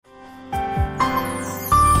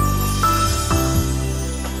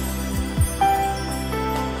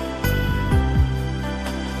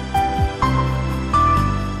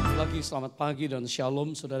Selamat pagi dan shalom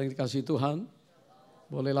saudara yang dikasihi Tuhan.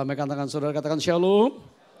 Boleh lambaikan tangan saudara, katakan shalom.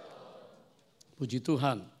 Puji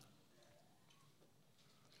Tuhan.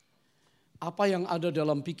 Apa yang ada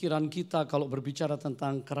dalam pikiran kita kalau berbicara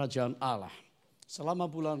tentang kerajaan Allah? Selama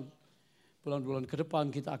bulan-bulan ke depan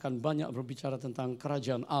kita akan banyak berbicara tentang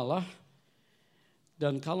kerajaan Allah.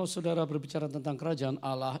 Dan kalau saudara berbicara tentang kerajaan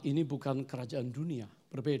Allah, ini bukan kerajaan dunia,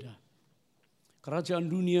 berbeda. Kerajaan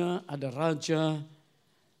dunia ada raja,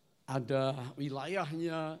 ada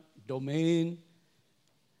wilayahnya, domain,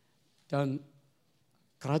 dan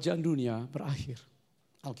kerajaan dunia berakhir.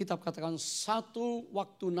 Alkitab katakan satu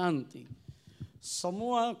waktu nanti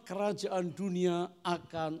semua kerajaan dunia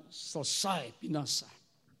akan selesai binasa.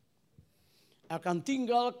 Akan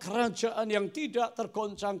tinggal kerajaan yang tidak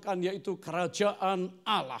tergoncangkan, yaitu kerajaan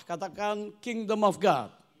Allah. Katakan Kingdom of God.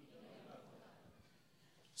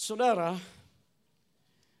 Saudara,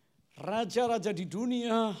 raja-raja di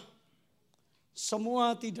dunia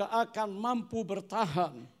semua tidak akan mampu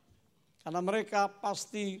bertahan karena mereka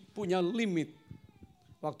pasti punya limit.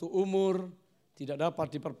 Waktu umur tidak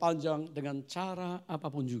dapat diperpanjang dengan cara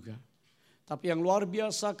apapun juga. Tapi yang luar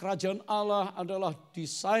biasa, kerajaan Allah adalah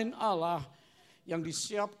desain Allah yang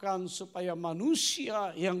disiapkan supaya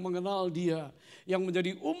manusia yang mengenal Dia, yang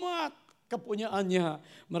menjadi umat kepunyaannya,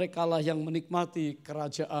 merekalah yang menikmati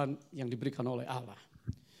kerajaan yang diberikan oleh Allah.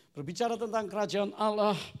 Berbicara tentang kerajaan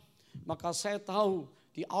Allah, maka saya tahu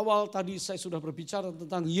di awal tadi saya sudah berbicara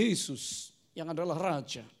tentang Yesus yang adalah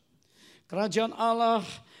Raja. Kerajaan Allah,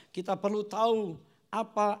 kita perlu tahu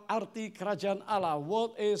apa arti kerajaan Allah.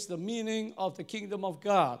 What is the meaning of the kingdom of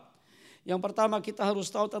God? Yang pertama kita harus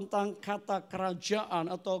tahu tentang kata kerajaan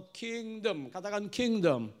atau kingdom. Katakan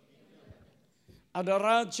kingdom. Ada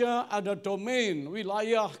raja, ada domain,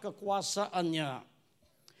 wilayah kekuasaannya.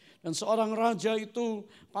 Dan seorang raja itu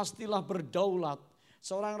pastilah berdaulat.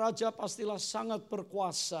 Seorang raja pastilah sangat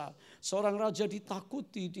berkuasa. Seorang raja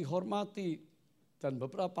ditakuti, dihormati. Dan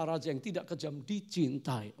beberapa raja yang tidak kejam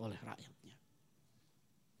dicintai oleh rakyatnya.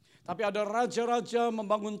 Tapi ada raja-raja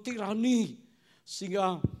membangun tirani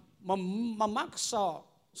sehingga memaksa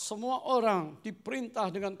semua orang diperintah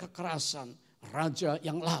dengan kekerasan. Raja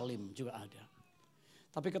yang lalim juga ada.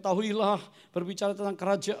 Tapi ketahuilah, berbicara tentang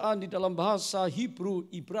kerajaan di dalam bahasa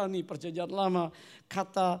Hebrew, Ibrani, Perjanjian Lama,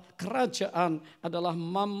 kata kerajaan adalah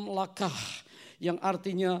mamlakah yang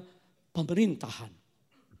artinya pemerintahan.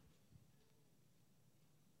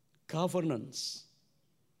 Governance.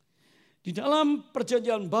 Di dalam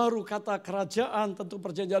Perjanjian Baru, kata kerajaan tentu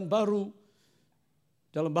Perjanjian Baru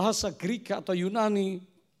dalam bahasa Greek atau Yunani,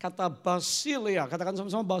 kata basileia, katakan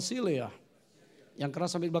sama-sama basileia. Yang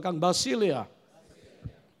keras sampai di belakang, basileia.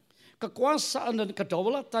 Kekuasaan dan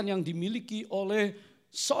kedaulatan yang dimiliki oleh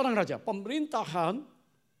seorang raja. Pemerintahan,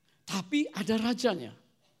 tapi ada rajanya.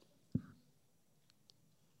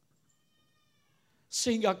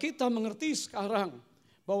 Sehingga kita mengerti sekarang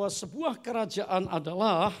bahwa sebuah kerajaan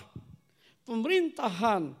adalah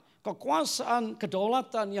pemerintahan, kekuasaan,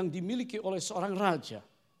 kedaulatan yang dimiliki oleh seorang raja.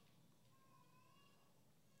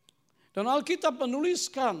 Dan Alkitab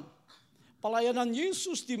menuliskan pelayanan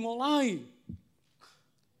Yesus dimulai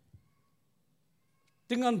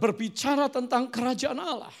dengan berbicara tentang kerajaan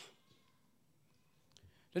Allah.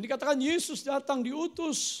 Dan dikatakan Yesus datang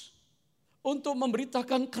diutus untuk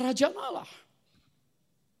memberitakan kerajaan Allah.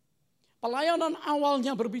 Pelayanan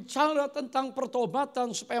awalnya berbicara tentang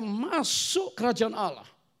pertobatan supaya masuk kerajaan Allah.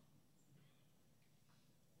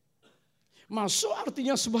 Masuk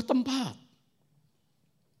artinya sebuah tempat.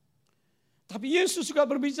 Tapi Yesus juga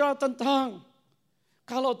berbicara tentang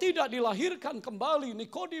kalau tidak dilahirkan kembali,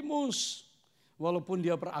 Nikodemus, walaupun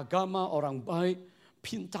dia beragama, orang baik,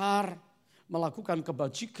 pintar, melakukan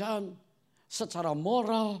kebajikan secara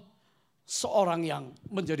moral, seorang yang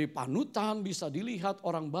menjadi panutan, bisa dilihat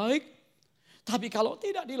orang baik. Tapi kalau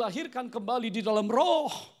tidak dilahirkan kembali di dalam roh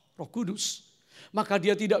kudus, maka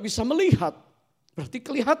dia tidak bisa melihat. Berarti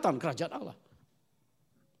kelihatan kerajaan Allah.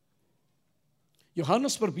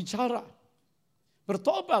 Yohanes berbicara,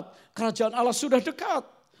 bertobat, kerajaan Allah sudah dekat.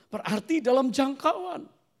 Berarti dalam jangkauan.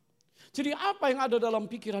 Jadi apa yang ada dalam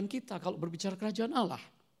pikiran kita kalau berbicara kerajaan Allah?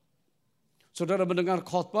 Saudara mendengar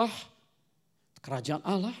khotbah kerajaan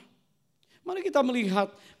Allah? Mari kita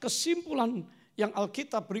melihat kesimpulan yang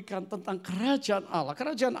Alkitab berikan tentang kerajaan Allah.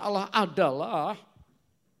 Kerajaan Allah adalah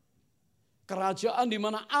kerajaan di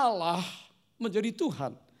mana Allah menjadi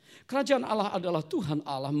Tuhan. Kerajaan Allah adalah Tuhan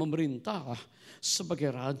Allah memerintah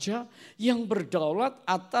sebagai raja yang berdaulat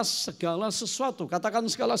atas segala sesuatu. Katakan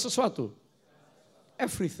segala sesuatu.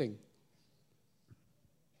 Everything.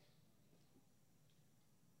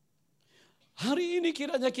 Hari ini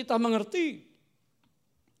kiranya kita mengerti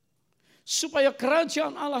supaya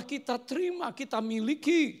kerajaan Allah kita terima, kita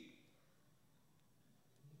miliki.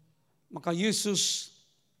 Maka Yesus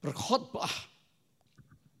berkhotbah.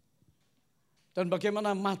 Dan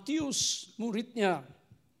bagaimana Matius muridnya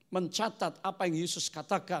mencatat apa yang Yesus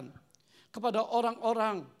katakan kepada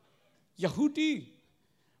orang-orang Yahudi.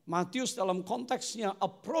 Matius dalam konteksnya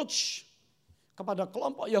approach kepada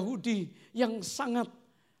kelompok Yahudi yang sangat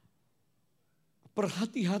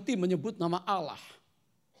berhati-hati menyebut nama Allah.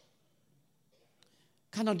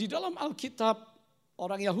 Karena di dalam Alkitab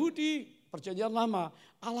orang Yahudi perjanjian lama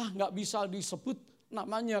Allah nggak bisa disebut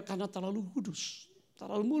namanya karena terlalu kudus,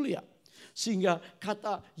 terlalu mulia. Sehingga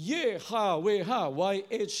kata YHWH,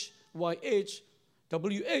 YH, YH,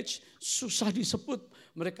 WH susah disebut.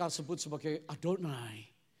 Mereka sebut sebagai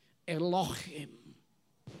Adonai, Elohim,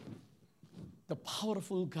 the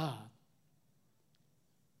powerful God.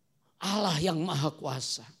 Allah yang maha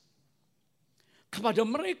kuasa. Kepada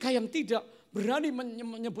mereka yang tidak berani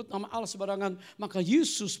menyebut nama Allah sembarangan, maka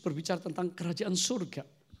Yesus berbicara tentang kerajaan surga.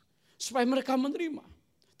 Supaya mereka menerima.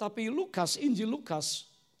 Tapi Lukas, Injil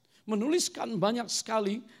Lukas menuliskan banyak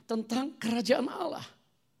sekali tentang kerajaan Allah.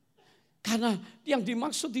 Karena yang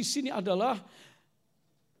dimaksud di sini adalah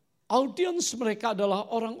audiens mereka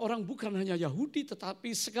adalah orang-orang bukan hanya Yahudi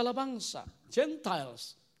tetapi segala bangsa,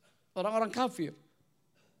 Gentiles, orang-orang kafir.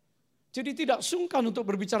 Jadi tidak sungkan untuk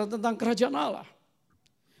berbicara tentang kerajaan Allah.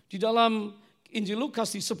 Di dalam Injil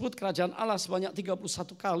Lukas disebut kerajaan Allah sebanyak 31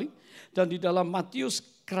 kali. Dan di dalam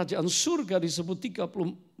Matius kerajaan surga disebut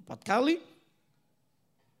 34 kali.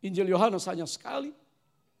 Injil Yohanes hanya sekali.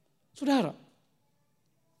 Saudara,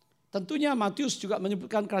 tentunya Matius juga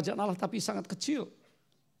menyebutkan kerajaan Allah tapi sangat kecil.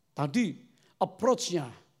 Tadi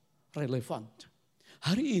approach-nya relevan.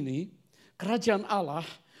 Hari ini kerajaan Allah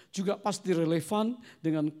juga pasti relevan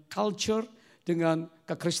dengan culture, dengan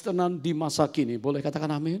kekristenan di masa kini. Boleh katakan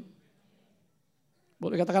amin?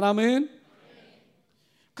 Boleh katakan amin?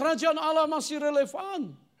 Kerajaan Allah masih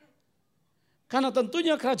relevan. Karena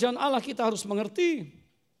tentunya kerajaan Allah kita harus mengerti.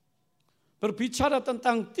 Berbicara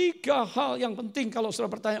tentang 3 hal yang penting kalau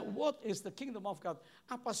saudara bertanya, what is the kingdom of God?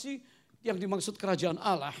 Apa sih yang dimaksud kerajaan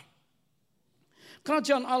Allah?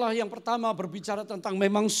 Kerajaan Allah yang pertama berbicara tentang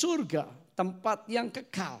memang surga, tempat yang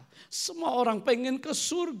kekal. Semua orang pengen ke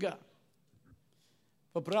surga.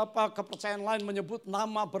 Beberapa kepercayaan lain menyebut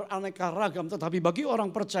nama beraneka ragam, tetapi bagi orang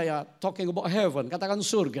percaya, talking about heaven, katakan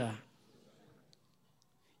surga.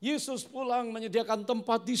 Yesus pulang menyediakan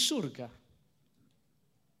tempat di surga.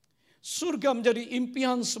 Surga menjadi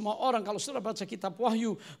impian semua orang. Kalau saudara baca kitab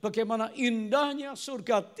Wahyu, bagaimana indahnya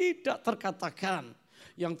surga tidak terkatakan.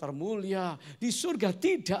 Yang termulia, di surga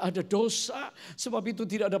tidak ada dosa, sebab itu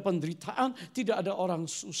tidak ada penderitaan, tidak ada orang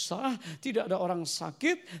susah, tidak ada orang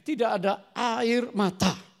sakit, tidak ada air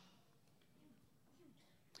mata.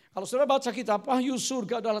 Kalau saudara baca kitab Wahyu,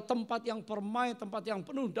 surga adalah tempat yang permai, tempat yang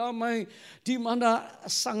penuh damai, di mana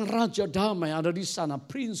sang raja damai ada di sana,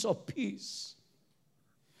 Prince of Peace.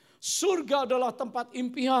 Surga adalah tempat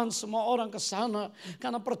impian semua orang ke sana.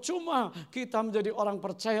 Karena percuma kita menjadi orang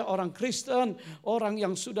percaya, orang Kristen, orang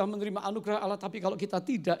yang sudah menerima anugerah Allah. Tapi kalau kita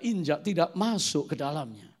tidak injak, tidak masuk ke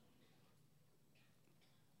dalamnya.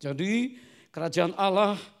 Jadi kerajaan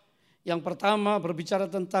Allah yang pertama berbicara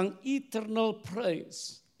tentang eternal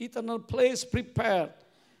place. Eternal place prepared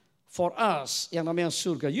for us, yang namanya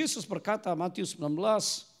surga. Yesus berkata, Matius 19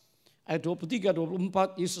 ayat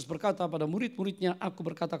 23-24, Yesus berkata pada murid-muridnya, aku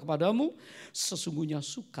berkata kepadamu, sesungguhnya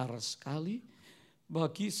sukar sekali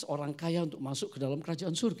bagi seorang kaya untuk masuk ke dalam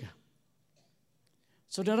kerajaan surga.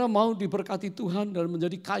 Saudara mau diberkati Tuhan dan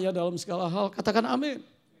menjadi kaya dalam segala hal, katakan amin.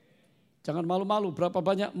 Jangan malu-malu, berapa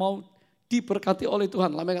banyak mau diberkati oleh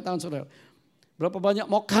Tuhan, lambaikan tangan saudara. Berapa banyak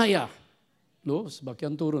mau kaya? Loh,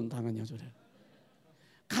 sebagian turun tangannya saudara.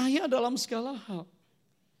 Kaya dalam segala hal.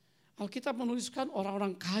 Alkitab menuliskan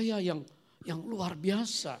orang-orang kaya yang luar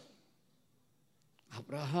biasa.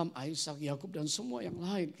 Abraham, Ishak, Yakub dan semua yang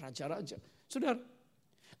lain, raja-raja. Saudara,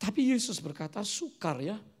 tapi Yesus berkata sukar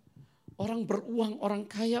ya. Orang beruang, orang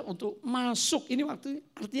kaya untuk masuk. Ini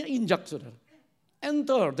artinya injak saudara.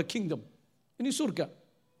 Enter the kingdom. Ini surga.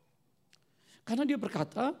 Karena dia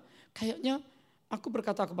berkata, kayaknya aku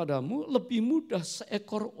berkata kepadamu lebih mudah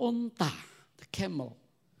seekor onta, the camel.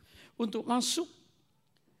 Untuk masuk.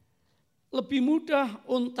 Lebih mudah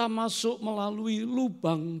unta masuk melalui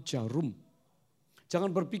lubang jarum. Jangan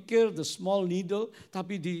berpikir the small needle,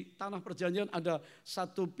 tapi di tanah perjanjian ada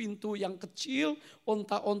satu pintu yang kecil,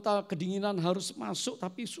 unta-unta kedinginan harus masuk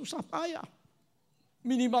tapi susah payah.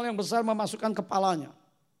 Minimal yang besar memasukkan kepalanya.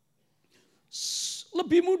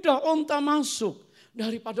 Lebih mudah unta masuk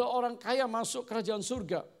daripada orang kaya masuk kerajaan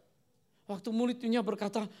surga. Waktu muridnya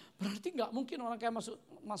berkata, berarti nggak mungkin orang kaya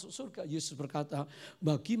masuk surga. Yesus berkata,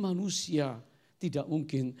 bagi manusia tidak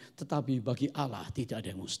mungkin, tetapi bagi Allah tidak ada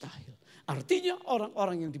yang mustahil. Artinya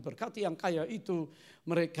orang-orang yang diberkati yang kaya itu,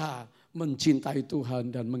 mereka mencintai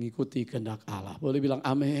Tuhan dan mengikuti kehendak Allah. Boleh bilang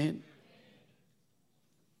amin.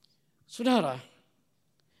 Saudara,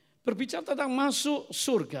 berbicara tentang masuk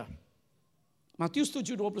surga. Matius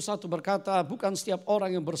 7:21 berkata, bukan setiap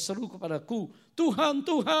orang yang berseru kepadaku, Tuhan,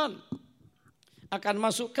 Tuhan, akan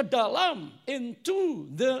masuk ke dalam, into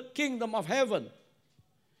the kingdom of heaven.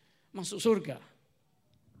 Masuk surga.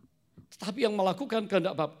 Tetapi yang melakukan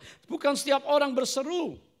kehendak Bapa. Bukan setiap orang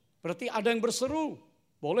berseru. Berarti ada yang berseru.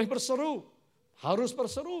 Boleh berseru. Harus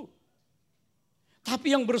berseru.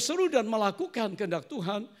 Tapi yang berseru dan melakukan kehendak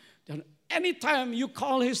Tuhan. Dan anytime you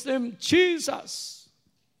call his name Jesus.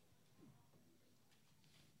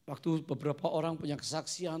 Waktu beberapa orang punya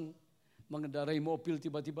kesaksian. Mengendarai mobil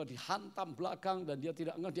tiba-tiba dihantam belakang. Dan dia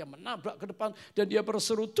tidak ingat, dia menabrak ke depan. Dan dia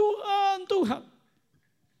berseru, Tuhan, Tuhan.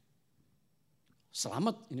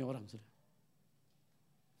 Selamat ini orang.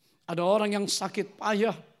 Ada orang yang sakit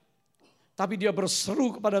payah, tapi dia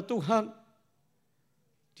berseru kepada Tuhan.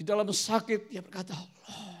 Di dalam sakit dia berkata,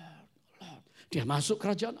 Lord, Lord. Dia masuk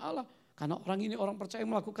kerajaan Allah. Karena orang ini orang percaya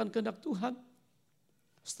melakukan kehendak Tuhan.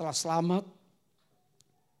 Setelah selamat,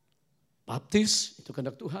 baptis, itu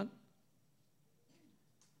kehendak Tuhan.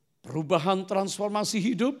 Perubahan transformasi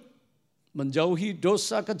hidup, menjauhi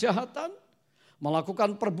dosa kejahatan,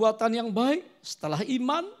 melakukan perbuatan yang baik, setelah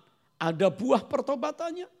iman, ada buah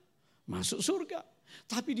pertobatannya, masuk surga.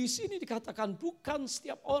 Tapi di sini dikatakan bukan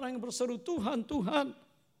setiap orang yang berseru Tuhan, Tuhan,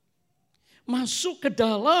 masuk ke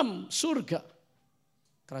dalam surga,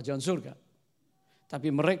 kerajaan surga. Tapi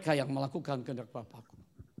mereka yang melakukan kehendak Bapakku.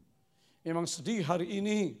 Memang sedih hari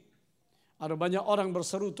ini, ada banyak orang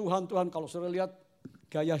berseru Tuhan, Tuhan. Kalau saudara lihat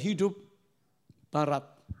gaya hidup barat,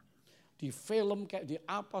 di film kayak di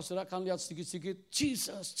apa, saudara akan lihat sedikit-sedikit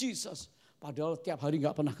Jesus, Jesus. Padahal tiap hari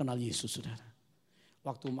gak pernah kenal Yesus, saudara.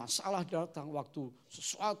 Waktu masalah datang, waktu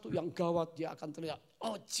sesuatu yang gawat, dia akan terlihat,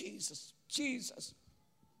 oh Jesus, Jesus.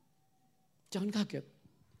 Jangan kaget,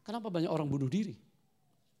 kenapa banyak orang bunuh diri?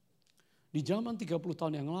 Di zaman 30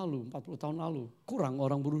 tahun yang lalu, 40 tahun lalu, kurang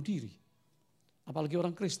orang bunuh diri. Apalagi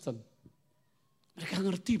orang Kristen. Mereka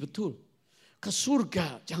ngerti betul, ke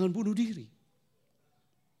surga jangan bunuh diri.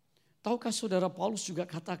 Tahukah saudara Paulus juga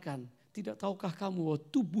katakan, tidak tahukah kamu bahwa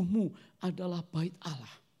tubuhmu adalah bait Allah.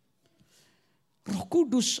 Roh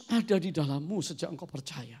Kudus ada di dalammu sejak engkau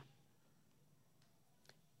percaya.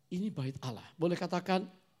 Ini bait Allah. Boleh katakan,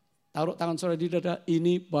 taruh tangan saudara di dada,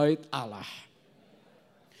 ini bait Allah.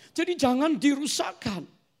 Jadi jangan dirusakkan.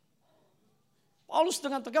 Paulus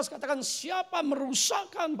dengan tegas katakan, siapa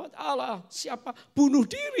merusakkan bait Allah, siapa bunuh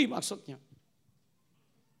diri maksudnya.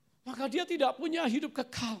 Maka dia tidak punya hidup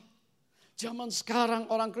kekal. Zaman sekarang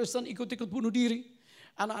orang Kristen ikut-ikut bunuh diri.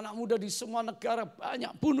 Anak-anak muda di semua negara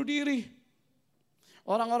banyak bunuh diri.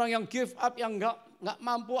 Orang-orang yang give up, yang nggak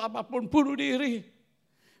mampu apapun bunuh diri.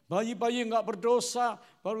 Bayi-bayi yang nggak berdosa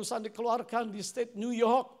barusan dikeluarkan di state New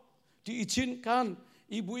York. Diizinkan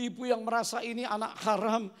ibu-ibu yang merasa ini anak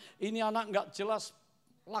haram, ini anak nggak jelas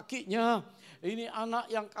lakinya. Ini anak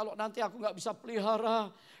yang kalau nanti aku nggak bisa pelihara.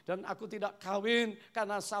 Dan aku tidak kawin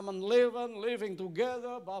karena salmon living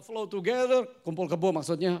together, buffalo together, kumpul kebo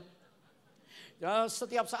maksudnya. Ya,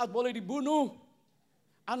 setiap saat boleh dibunuh.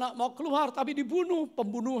 Anak mau keluar tapi dibunuh,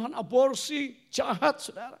 pembunuhan, aborsi, jahat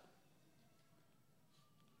saudara.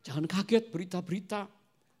 Jangan kaget berita-berita,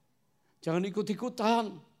 jangan ikut-ikutan.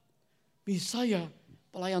 Bisa ya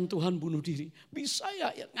pelayan Tuhan bunuh diri, bisa ya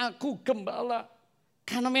ngaku gembala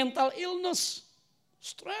karena mental illness,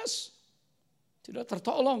 stres. Tidak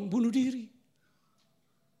tertolong, bunuh diri.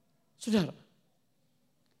 Saudara,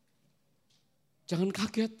 jangan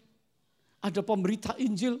kaget. Ada pemberita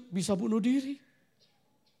Injil bisa bunuh diri.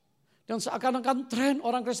 Dan seakan-akan tren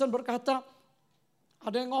orang Kristen berkata,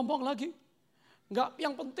 ada yang ngomong lagi, nggak,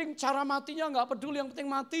 yang penting cara matinya nggak peduli, yang penting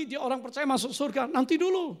mati, dia orang percaya masuk surga, nanti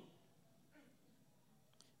dulu.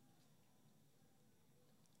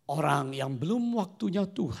 Orang yang belum waktunya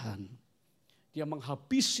Tuhan, dia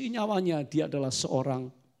menghabisi nyawanya, dia adalah seorang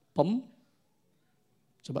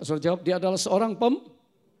coba saudara jawab, dia adalah seorang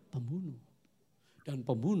pembunuh. Dan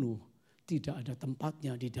pembunuh tidak ada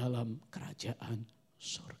tempatnya di dalam kerajaan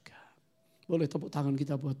surga. Boleh tepuk tangan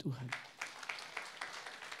kita buat Tuhan.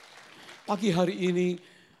 Pagi hari ini,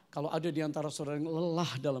 kalau ada di antara saudara yang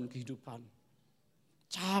lelah dalam kehidupan,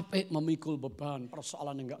 capek memikul beban,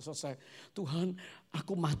 persoalan yang gak selesai. Tuhan,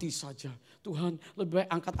 aku mati saja. Tuhan, lebih baik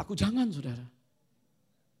angkat aku. Jangan, saudara.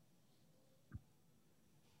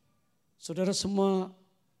 Saudara semua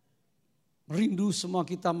Rindu semua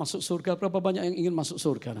kita masuk surga. Berapa banyak yang ingin masuk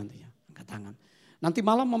surga nantinya? Angkat tangan. Nanti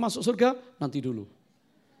malam mau masuk surga? Nanti dulu.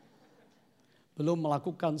 Belum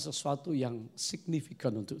melakukan sesuatu yang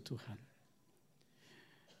signifikan untuk Tuhan.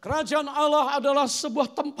 Kerajaan Allah adalah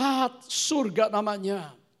sebuah tempat, surga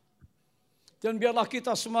namanya. Dan biarlah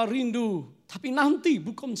kita semua rindu, tapi nanti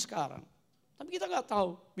bukan sekarang. Tapi kita nggak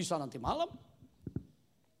tahu, bisa nanti malam.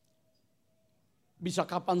 Bisa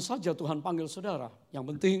kapan saja Tuhan panggil saudara. Yang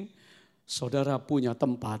penting saudara punya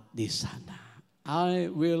tempat di sana. I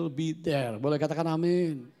will be there. Boleh katakan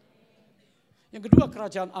amin. Yang kedua,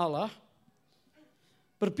 kerajaan Allah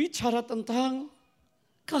berbicara tentang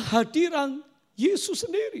kehadiran Yesus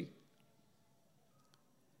sendiri.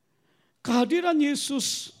 Kehadiran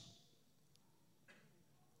Yesus.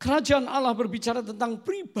 Kerajaan Allah berbicara tentang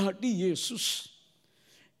pribadi Yesus.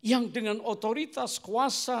 Yang dengan otoritas,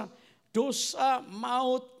 kuasa, dosa,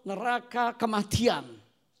 maut, neraka, kematian.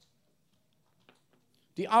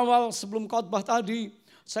 Di awal sebelum khotbah tadi,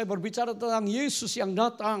 saya berbicara tentang Yesus yang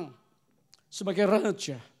datang sebagai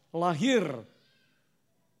raja, lahir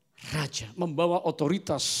raja, membawa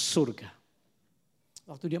otoritas surga.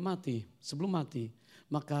 Waktu dia mati, sebelum mati,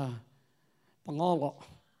 maka pengolok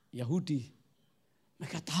Yahudi,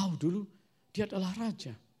 mereka tahu dulu dia adalah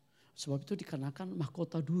raja. Sebab itu dikenakan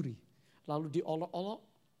mahkota duri, lalu diolok-olok.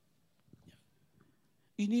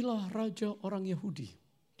 Inilah raja orang Yahudi,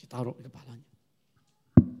 ditaruh di kepalanya.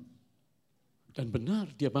 Dan benar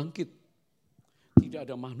dia bangkit. Tidak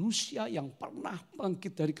ada manusia yang pernah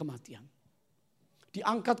bangkit dari kematian.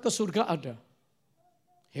 Diangkat ke surga ada.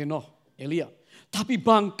 Henoh, Elia. Tapi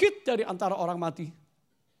bangkit dari antara orang mati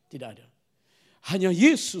tidak ada. Hanya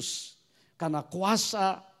Yesus karena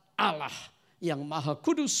kuasa Allah yang maha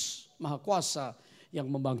kudus, maha kuasa yang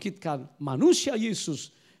membangkitkan manusia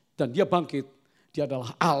Yesus. Dan dia bangkit, dia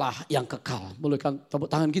adalah Allah yang kekal. Bolehkan tepuk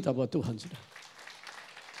tangan kita buat Tuhan, saudara.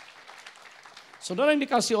 Saudara yang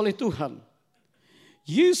dikasih oleh Tuhan,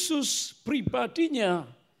 Yesus pribadinya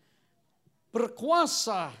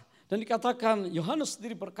berkuasa dan dikatakan Yohanes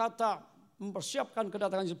sendiri berkata mempersiapkan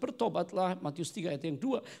kedatangan Yesus, bertobatlah, Matius 3 ayat yang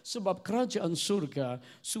 2, sebab kerajaan surga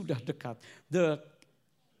sudah dekat. The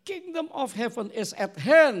kingdom of heaven is at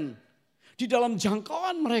hand, di dalam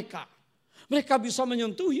jangkauan mereka. Mereka bisa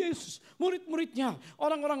menyentuh Yesus, murid-muridnya,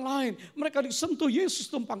 orang-orang lain. Mereka disentuh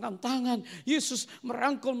Yesus, tumpangkan tangan. Yesus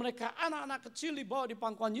merangkul mereka, anak-anak kecil dibawa di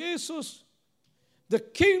pangkuan Yesus. The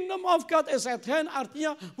kingdom of God is at hand,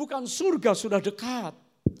 artinya bukan surga sudah dekat.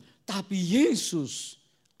 Tapi Yesus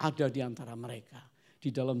ada di antara mereka,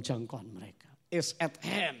 di dalam jangkauan mereka. Is at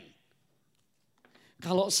hand.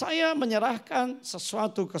 Kalau saya menyerahkan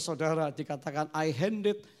sesuatu ke saudara, dikatakan I hand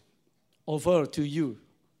it over to you.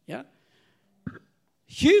 Ya.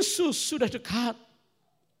 Yesus sudah dekat.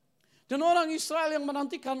 Dan orang Israel yang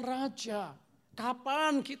menantikan raja.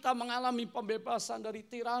 Kapan kita mengalami pembebasan dari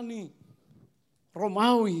tirani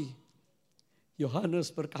Romawi?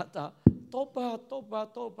 Yohanes berkata, tobat,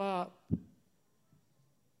 tobat, tobat.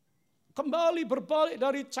 Kembali berbalik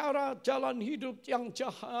dari cara jalan hidup yang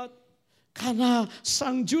jahat. Karena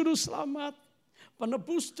Sang Juru Selamat,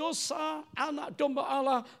 penebus dosa, anak domba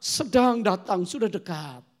Allah sedang datang, sudah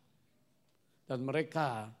dekat. Dan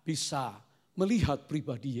mereka bisa melihat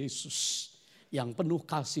pribadi Yesus yang penuh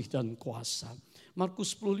kasih dan kuasa.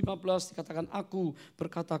 Markus 10:15 dikatakan, aku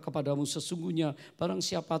berkata kepadamu sesungguhnya barang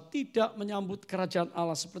siapa tidak menyambut kerajaan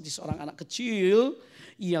Allah seperti seorang anak kecil,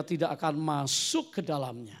 ia tidak akan masuk ke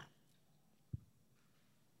dalamnya.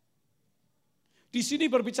 Di sini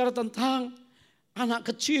berbicara tentang anak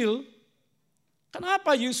kecil.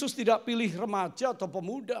 Kenapa Yesus tidak pilih remaja atau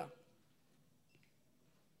pemuda?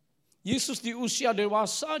 Yesus di usia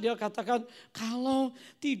dewasa dia katakan, kalau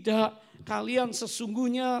tidak kalian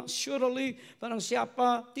sesungguhnya surely barang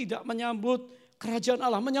siapa tidak menyambut kerajaan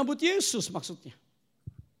Allah, menyambut Yesus maksudnya.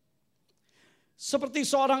 Seperti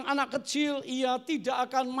seorang anak kecil, ia tidak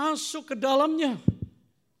akan masuk ke dalamnya.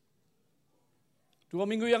 2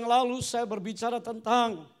 minggu yang lalu saya berbicara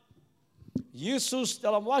tentang Yesus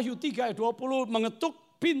dalam Wahyu 3 ayat 20 mengetuk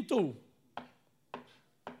pintu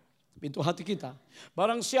hati kita.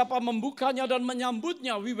 Barang siapa membukanya dan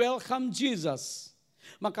menyambutnya, we welcome Jesus.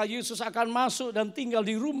 Maka Yesus akan masuk dan tinggal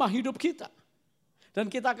di rumah hidup kita. Dan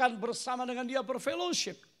kita akan bersama dengan dia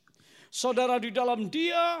berfellowship. Saudara di dalam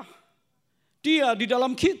dia di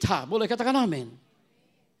dalam kita. Boleh katakan amin.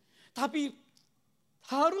 Tapi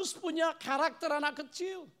harus punya karakter anak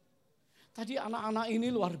kecil. Tadi anak-anak ini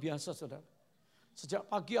luar biasa, saudara. Sejak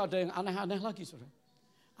pagi ada yang aneh-aneh lagi, saudara.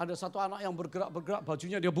 Ada satu anak yang bergerak-bergerak,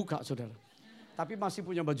 bajunya dia buka, saudara. Tapi masih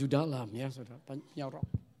punya baju dalam, ya saudara, punya rok.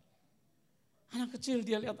 Anak kecil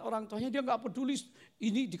dia lihat orang tuanya, dia gak peduli.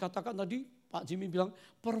 Ini dikatakan tadi Pak Jimmy bilang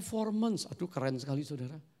performance. Aduh keren sekali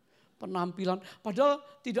saudara. Penampilan. Padahal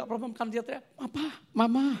tidak perform kan dia teriak, Papa,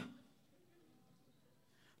 Mama.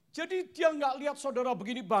 Jadi dia nggak lihat saudara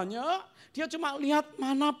begini banyak. Dia cuma lihat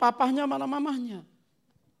mana papahnya, mana mamahnya.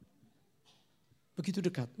 Begitu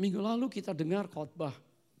dekat. Minggu lalu kita dengar khotbah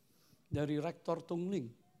dari Rektor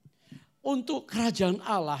Tungling. Untuk kerajaan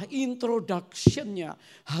Allah, introduction-nya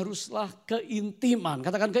haruslah keintiman.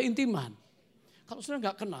 Katakan keintiman. Kalau sudah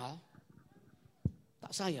nggak kenal,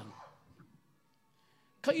 tak sayang.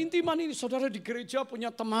 Keintiman ini saudara di gereja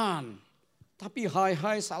punya teman. Tapi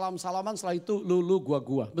hai-hai, salam-salaman, setelah itu lu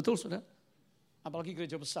gua. Betul saudara? Apalagi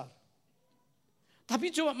gereja besar.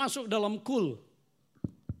 Tapi coba masuk dalam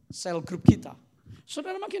sel grup kita.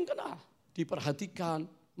 Saudara makin kenal. Diperhatikan,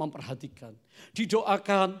 memperhatikan.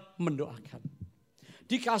 Didoakan, mendoakan.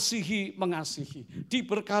 Dikasihi, mengasihi.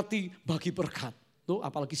 Diberkati, bagi berkat. Tuh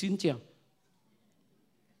apalagi Cynthia.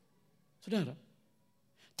 Saudara.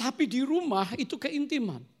 Tapi di rumah itu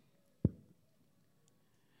keintiman.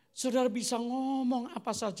 Saudara bisa ngomong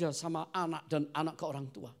apa saja sama anak dan anak ke orang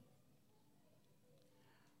tua.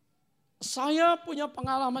 Saya punya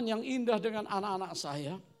pengalaman yang indah dengan anak-anak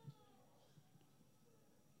saya.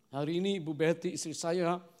 Hari ini Ibu Betty istri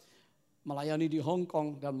saya melayani di Hong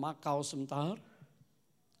Kong dan Macau sebentar.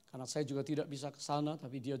 Karena saya juga tidak bisa ke sana,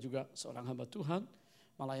 tapi dia juga seorang hamba Tuhan,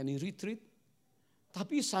 melayani retreat.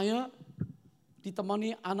 Tapi saya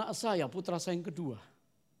ditemani anak saya, putra saya yang kedua,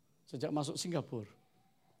 sejak masuk Singapura.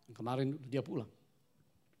 Kemarin dia pulang.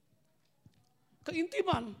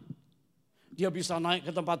 Keintiman. Dia bisa naik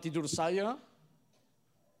ke tempat tidur saya.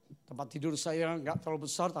 Tempat tidur saya nggak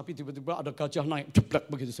terlalu besar, tapi tiba-tiba ada gajah naik, jeblak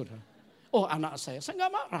begitu saudara. Oh anak saya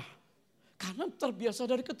nggak marah. Karena terbiasa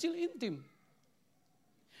dari kecil intim.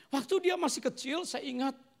 Waktu dia masih kecil saya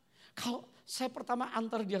ingat, kalau saya pertama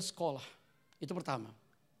antar dia sekolah. Itu pertama.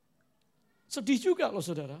 Sedih juga loh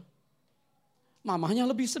saudara. Mamahnya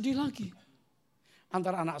lebih sedih lagi.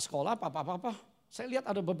 Antara anak sekolah, papa. Saya lihat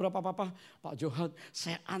ada beberapa papa, Pak Johan,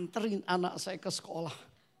 saya anterin anak saya ke sekolah.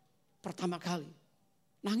 Pertama kali.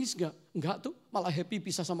 Nangis gak? Enggak tuh, malah happy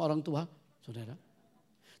pisah sama orang tua, saudara.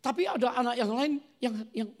 Tapi ada anak yang lain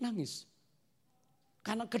yang nangis.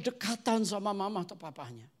 Karena kedekatan sama mama atau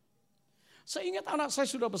papahnya. Saya ingat anak saya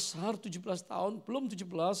sudah besar, 17 tahun, belum 17,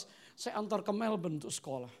 saya antar ke Melbourne untuk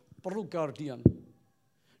sekolah. Perlu guardian.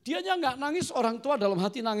 Dianya gak nangis, orang tua dalam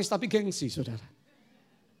hati nangis, tapi gengsi, saudara.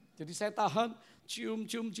 Jadi saya tahan, cium,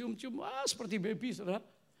 seperti baby, saudara.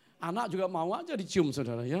 Anak juga mau aja dicium,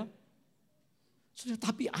 saudara ya. Saudara,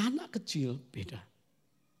 tapi anak kecil beda.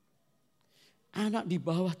 Anak di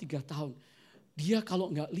bawah 3 tahun, dia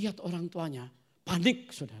kalau nggak lihat orang tuanya,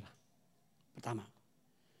 panik, saudara. Pertama,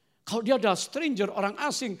 kalau dia ada stranger, orang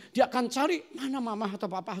asing, dia akan cari mana mama atau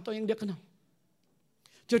papa atau yang dia kenal.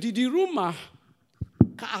 Jadi di rumah,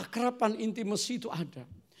 keakraban intimasi itu ada.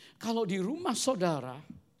 Kalau di rumah saudara,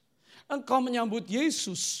 engkau menyambut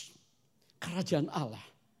Yesus, kerajaan Allah.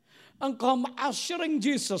 Engkau ushering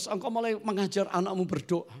Jesus, engkau mulai mengajar anakmu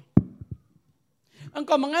berdoa.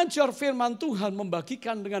 Engkau mengajar firman Tuhan,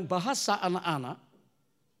 membagikan dengan bahasa anak-anak.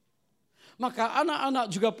 Maka anak-anak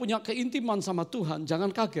juga punya keintiman sama Tuhan, jangan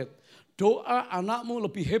kaget. Doa anakmu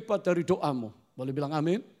lebih hebat dari doamu. Boleh bilang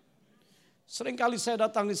amin? Seringkali saya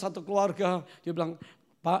datang di satu keluarga, dia bilang,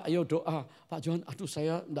 Pak, ayo doa. Pak Johan, aduh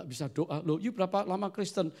saya enggak bisa doa. Loh, you berapa lama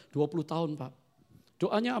Kristen? 20 tahun, Pak.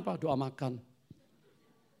 Doanya apa? Doa makan.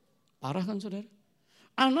 Parah kan, saudara?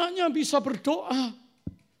 Anaknya bisa berdoa,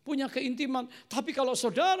 punya keintiman. Tapi kalau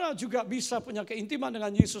saudara juga bisa punya keintiman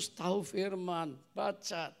dengan Yesus, tahu firman,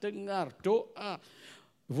 baca, dengar, doa,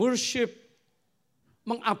 worship,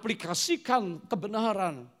 mengaplikasikan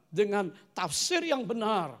kebenaran dengan tafsir yang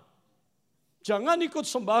benar. Jangan ikut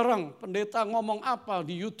sembarang pendeta ngomong apa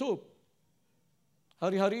di YouTube.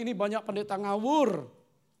 Hari-hari ini banyak pendeta ngawur.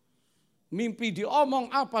 Mimpi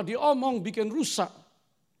diomong apa, diomong bikin rusak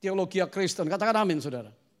teologi Kristen. Katakan amin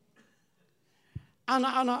saudara.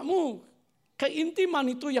 Anak-anakmu keintiman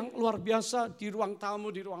itu yang luar biasa di ruang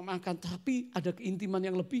tamu, di ruang makan. Tapi ada keintiman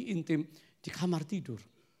yang lebih intim di kamar tidur.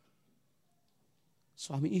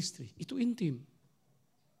 Suami istri itu intim.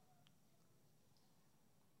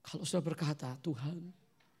 Kalau sudah berkata, Tuhan,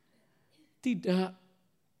 tidak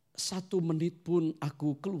 1 menit pun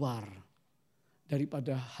aku keluar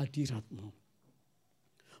daripada hadirat-Mu.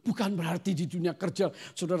 Bukan berarti di dunia kerja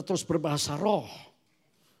saudara terus berbahasa roh.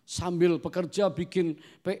 Sambil bekerja bikin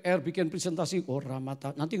PR, bikin presentasi,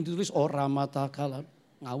 nanti yang ditulis oramata kalam.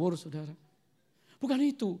 Ngawur saudara. Bukan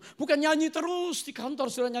itu, bukan nyanyi terus di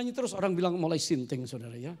kantor, saudara nyanyi terus. Orang bilang mulai sinting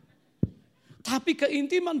saudara ya. Tapi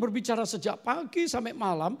keintiman berbicara sejak pagi sampai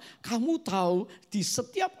malam, kamu tahu di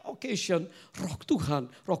setiap occasion Roh Tuhan,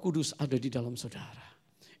 Roh Kudus ada di dalam saudara.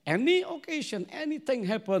 Any occasion, anything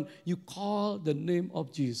happen, you call the name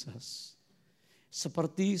of Jesus.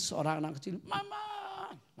 Seperti seorang anak kecil,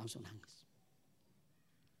 mama, langsung nangis.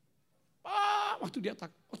 Waktu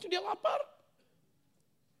dia lapar,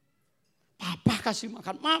 papa kasih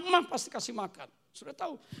makan, mama pasti kasih makan. Sudah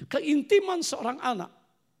tahu, keintiman seorang anak.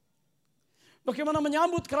 Bagaimana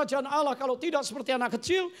menyambut kerajaan Allah kalau tidak seperti anak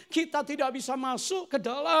kecil, kita tidak bisa masuk ke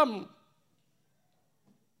dalam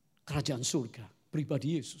kerajaan surga,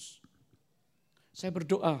 pribadi Yesus. Saya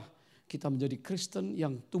berdoa kita menjadi Kristen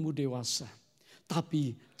yang tumbuh dewasa.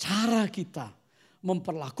 Tapi cara kita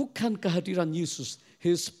memperlakukan kehadiran Yesus,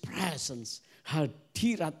 His presence,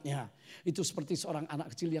 hadiratnya, itu seperti seorang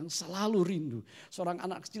anak kecil yang selalu rindu. Seorang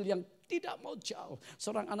anak kecil yang tidak mau jauh.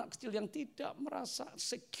 Seorang anak kecil yang tidak merasa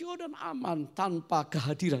secure dan aman tanpa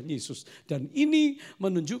kehadiran Yesus. Dan ini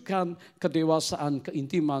menunjukkan kedewasaan,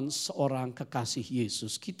 keintiman seorang kekasih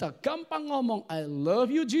Yesus. Kita gampang ngomong, I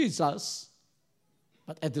love you Jesus.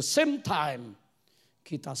 But at the same time,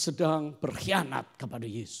 kita sedang berkhianat kepada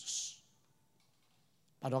Yesus.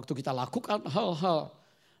 Pada waktu kita lakukan hal-hal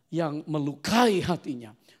yang melukai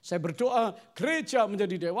hatinya. Saya berdoa gereja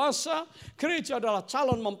menjadi dewasa, gereja adalah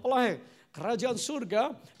calon mempelai kerajaan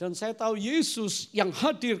surga. Dan saya tahu Yesus yang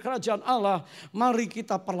hadir kerajaan Allah, mari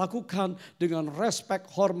kita perlakukan dengan respek,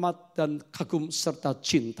 hormat, dan kagum serta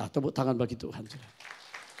cinta. Tepuk tangan bagi Tuhan.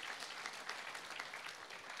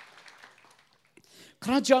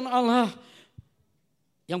 Kerajaan Allah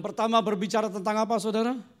yang pertama berbicara tentang apa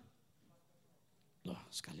saudara? Loh,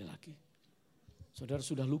 sekali lagi. Saudara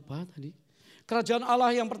sudah lupa tadi. Kerajaan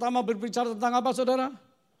Allah yang pertama berbicara tentang apa saudara?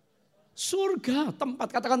 Surga, tempat,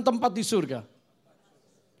 katakan tempat di surga.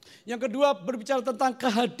 Yang kedua berbicara tentang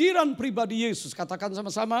kehadiran pribadi Yesus. Katakan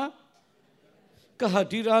sama-sama,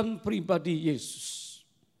 kehadiran pribadi Yesus.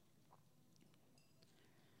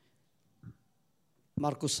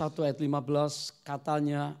 Markus 1 ayat 15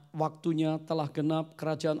 katanya, waktunya telah genap,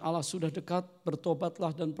 kerajaan Allah sudah dekat,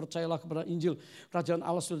 bertobatlah dan percayalah kepada Injil. Kerajaan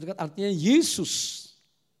Allah sudah dekat artinya Yesus.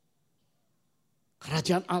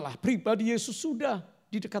 Kerajaan Allah, pribadi Yesus sudah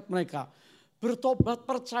di dekat mereka. Bertobat,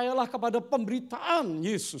 percayalah kepada pemberitaan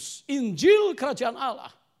Yesus. Injil kerajaan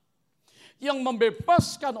Allah. Yang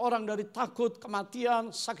membebaskan orang dari takut,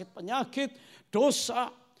 kematian, sakit penyakit,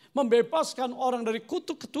 dosa. Membebaskan orang dari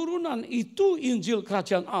kutuk keturunan. Itu Injil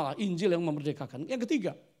kerajaan Allah. Injil yang memerdekakan. Yang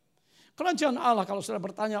ketiga, kerajaan Allah kalau saudara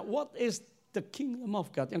bertanya, what is the kingdom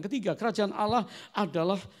of God? Yang ketiga, kerajaan Allah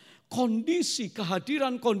adalah kondisi,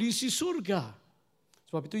 kehadiran kondisi surga.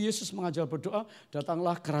 Sebab itu Yesus mengajar berdoa,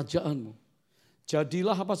 datanglah kerajaanmu.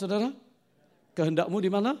 Jadilah apa saudara? Kehendakmu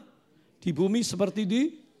di mana? Di bumi seperti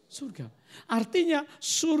di surga. Artinya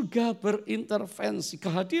surga berintervensi.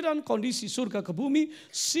 Kehadiran kondisi surga ke bumi,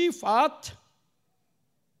 sifat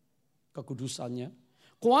kekudusannya,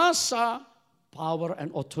 kuasa, power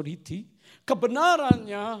and authority,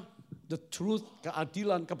 kebenarannya, the truth,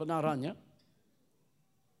 keadilan kebenarannya,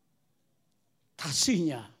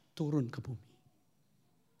 kasihnya turun ke bumi.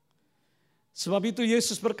 Sebab itu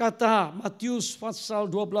Yesus berkata, Matius pasal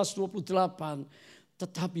 12:28,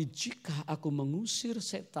 tetapi jika aku mengusir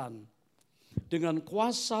setan dengan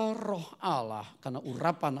kuasa Roh Allah, karena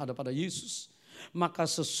urapan ada pada Yesus, maka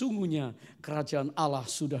sesungguhnya kerajaan Allah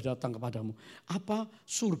sudah datang kepadamu. Apa?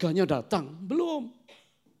 Surganya datang? Belum.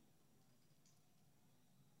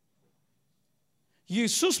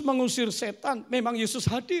 Yesus mengusir setan, memang Yesus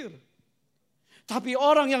hadir. Tapi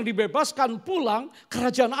orang yang dibebaskan pulang,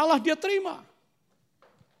 kerajaan Allah dia terima.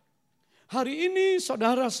 Hari ini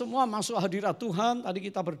saudara semua masuk hadirat Tuhan, tadi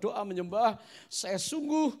kita berdoa menyembah, saya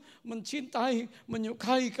sungguh mencintai,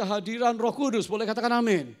 menyukai kehadiran Roh Kudus, boleh katakan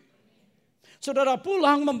amin. Saudara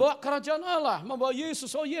pulang membawa kerajaan Allah, membawa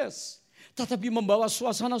Yesus, oh yes. Tetapi membawa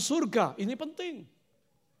suasana surga, ini penting.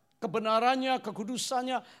 Kebenarannya,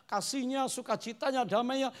 kekudusannya, kasihnya, sukacitanya,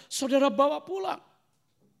 damainya, saudara bawa pulang.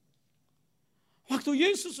 Waktu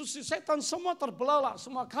Yesus usir setan semua terbelalak,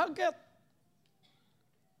 semua kaget.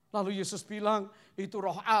 Lalu Yesus bilang, itu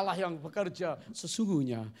Roh Allah yang bekerja.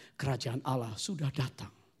 Sesungguhnya kerajaan Allah sudah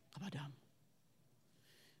datang kepadamu.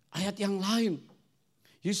 Ayat yang lain,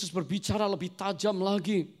 Yesus berbicara lebih tajam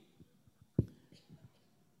lagi.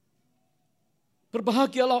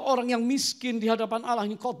 Berbahagialah orang yang miskin di hadapan Allah,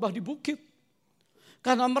 ini khotbah di bukit.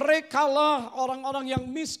 Karena merekalah orang-orang yang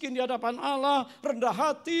miskin di hadapan Allah, rendah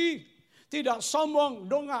hati, tidak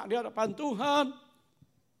sombong, dongak di hadapan Tuhan.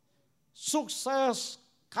 Sukses,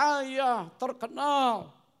 kaya,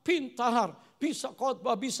 terkenal, pintar, bisa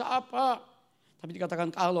khotbah, bisa apa. Tapi dikatakan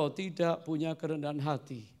kalau tidak punya kerendahan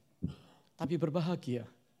hati, tapi berbahagia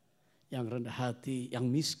yang rendah hati, yang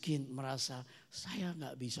miskin merasa saya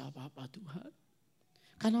nggak bisa apa-apa Tuhan.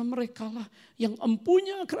 Karena merekalah yang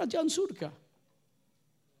empunya kerajaan surga.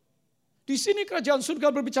 Di sini kerajaan surga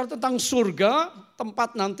berbicara tentang surga,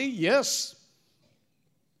 tempat nanti, yes.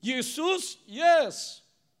 Yesus, yes.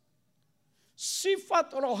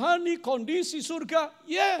 Sifat rohani, kondisi surga,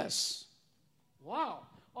 yes. Wow,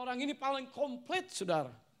 orang ini paling komplit,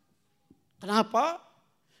 saudara. Kenapa?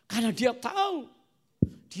 Karena dia tahu,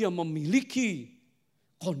 dia memiliki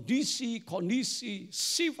kondisi-kondisi,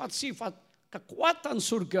 sifat-sifat kekuatan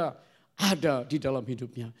surga ada di dalam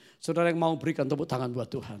hidupnya. Saudara yang mau berikan tepuk tangan buat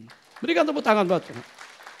Tuhan. Berikan tepuk tangan buat Tuhan.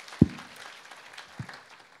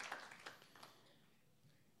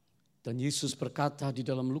 Dan Yesus berkata di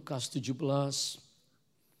dalam Lukas 17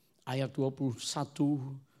 ayat 21,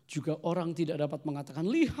 juga orang tidak dapat mengatakan,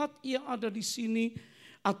 lihat ia ada di sini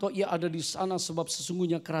atau ia ada di sana, sebab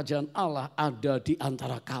sesungguhnya kerajaan Allah ada di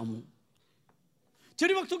antara kamu.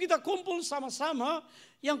 Jadi waktu kita kumpul sama-sama,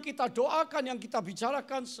 yang kita doakan, yang kita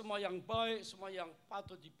bicarakan, semua yang baik, semua yang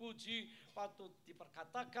patut dipuji, patut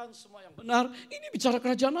diperkatakan, semua yang benar, ini bicara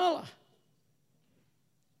kerajaan Allah.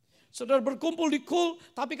 Saudara berkumpul di kul,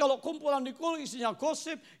 tapi kalau kumpulan di kul isinya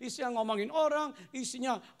gosip, isinya ngomongin orang,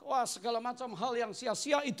 isinya wah segala macam hal yang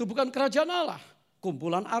sia-sia, itu bukan kerajaan Allah.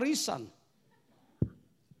 Kumpulan arisan.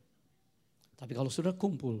 Tapi kalau sudah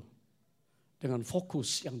kumpul dengan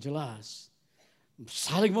fokus yang jelas,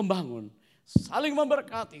 saling membangun, saling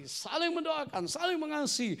memberkati, saling mendoakan, saling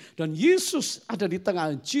mengasihi, dan Yesus ada di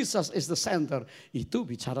tengah, Jesus is the center, itu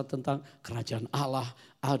bicara tentang kerajaan Allah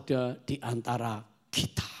ada di antara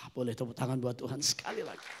kita. Boleh tepuk tangan buat Tuhan sekali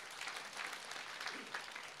lagi.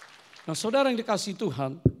 Nah saudara yang dikasihi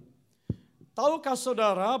Tuhan, tahukah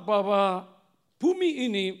saudara bahwa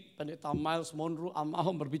bumi ini, Pendeta Miles Monroe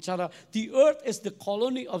Almarhum berbicara, the earth is the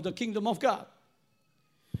colony of the kingdom of God.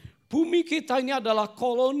 Bumi kita ini adalah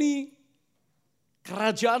koloni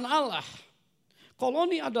kerajaan Allah.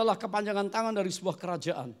 Koloni adalah kepanjangan tangan dari sebuah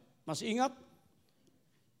kerajaan. Masih ingat?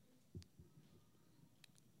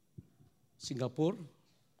 Singapura.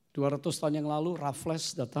 200 tahun yang lalu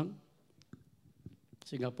Raffles datang,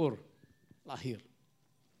 Singapura lahir.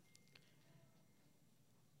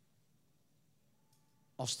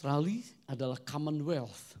 Australia adalah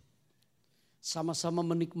Commonwealth, sama-sama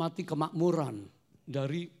menikmati kemakmuran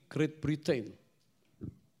dari Great Britain.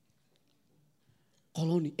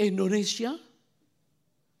 Koloni Indonesia,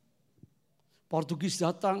 Portugis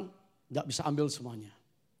datang, nggak bisa ambil semuanya.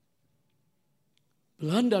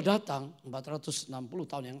 Belanda datang 460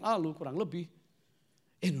 tahun yang lalu kurang lebih.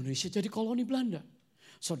 Indonesia jadi koloni Belanda.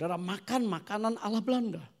 Saudara makan makanan ala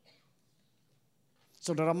Belanda.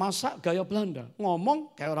 Saudara masak gaya Belanda.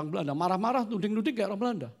 Ngomong kayak orang Belanda. Marah-marah, nuding-nuding kayak orang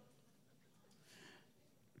Belanda.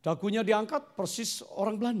 Dagunya diangkat persis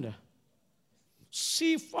orang Belanda.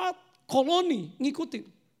 Sifat koloni ngikutin.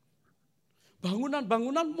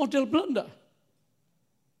 Bangunan-bangunan model Belanda.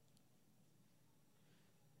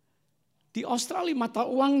 Di Australia mata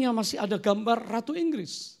uangnya masih ada gambar Ratu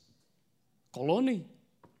Inggris. Koloni.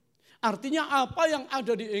 Artinya apa yang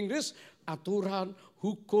ada di Inggris, aturan,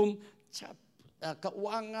 hukum,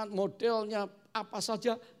 keuangan, modelnya, apa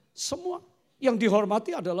saja, semua yang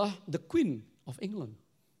dihormati adalah the Queen of England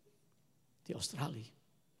di Australia.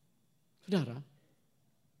 Saudara,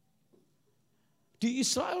 di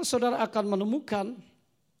Israel saudara akan menemukan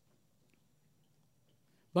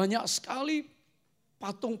banyak sekali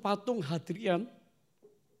patung-patung Hadrian,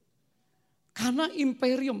 karena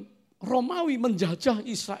imperium Romawi menjajah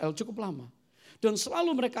Israel cukup lama. Dan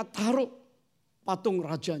selalu mereka taruh patung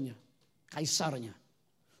rajanya, kaisarnya.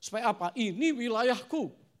 Supaya apa? Ini wilayahku.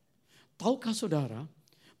 Tahukah saudara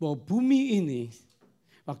bahwa bumi ini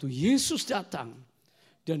waktu Yesus datang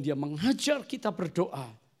dan dia mengajar kita berdoa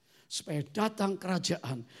supaya datang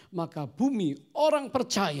kerajaan, maka bumi orang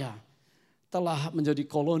percaya telah menjadi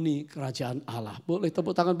koloni kerajaan Allah. Boleh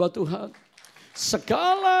tepuk tangan buat Tuhan.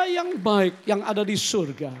 Segala yang baik yang ada di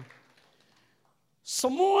surga,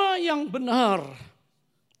 semua yang benar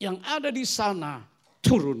yang ada di sana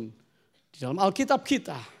turun. Di dalam Alkitab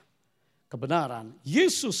kita, kebenaran,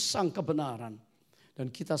 Yesus sang kebenaran.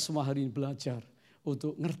 Dan kita semua hari ini belajar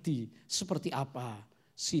untuk ngerti seperti apa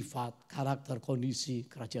sifat, karakter,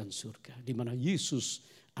 kondisi kerajaan surga. Di mana Yesus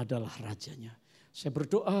adalah rajanya. Saya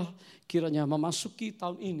berdoa kiranya memasuki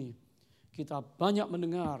tahun ini kita banyak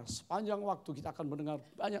mendengar, sepanjang waktu kita akan mendengar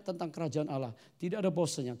banyak tentang kerajaan Allah. Tidak ada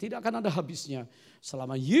bosannya, tidak akan ada habisnya.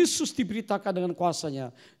 Selama Yesus diberitakan dengan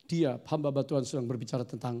kuasanya, dia hamba Tuhan sedang berbicara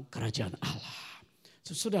tentang kerajaan Allah.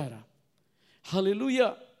 Saudara,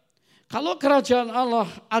 haleluya. Kalau kerajaan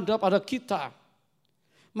Allah ada pada kita,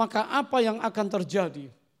 maka apa yang akan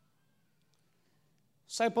terjadi?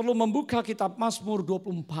 Saya perlu membuka kitab Mazmur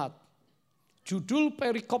 24. Judul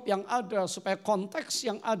perikop yang ada supaya konteks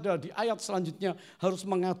yang ada di ayat selanjutnya harus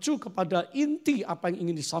mengacu kepada inti apa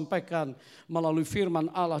yang ingin disampaikan melalui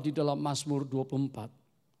firman Allah di dalam Mazmur 24.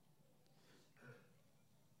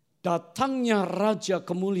 Datangnya Raja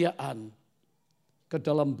Kemuliaan ke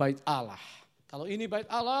dalam bait Allah. Kalau ini bait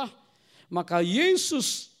Allah, maka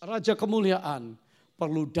Yesus Raja Kemuliaan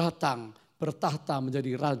perlu datang bertahta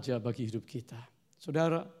menjadi Raja bagi hidup kita.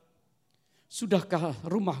 Saudara, sudahkah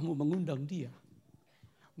rumahmu mengundang Dia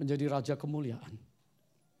menjadi Raja Kemuliaan?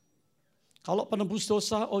 Kalau penebus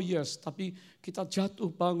dosa, oh yes, tapi kita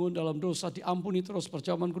jatuh bangun dalam dosa, diampuni terus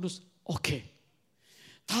perjamuan kudus, oke.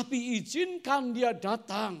 Tapi izinkan Dia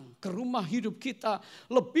datang ke rumah hidup kita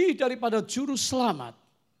lebih daripada juru selamat.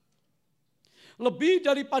 Lebih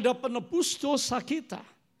daripada penebus dosa kita.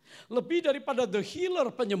 Lebih daripada the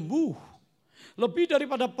healer, penyembuh. Lebih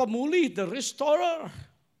daripada pemulih, the restorer.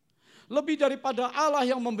 Lebih daripada Allah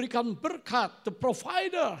yang memberikan berkat, the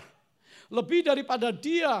provider. Lebih daripada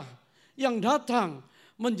Dia yang datang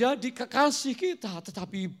menjadi kekasih kita.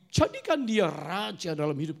 Tetapi jadikan Dia Raja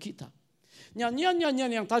dalam hidup kita.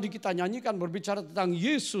 Nyanyian-nyanyian yang tadi kita nyanyikan berbicara tentang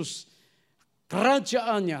Yesus.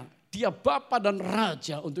 Kerajaannya, Dia Bapa dan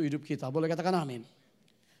Raja untuk hidup kita. Boleh katakan amin.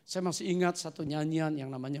 Saya masih ingat satu nyanyian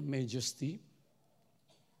yang namanya Majesty.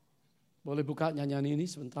 Boleh buka nyanyian ini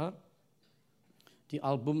sebentar. Di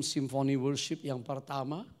album Symphony Worship yang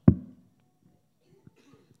pertama.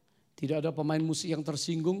 Tidak ada pemain musik yang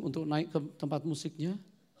tersinggung untuk naik ke tempat musiknya.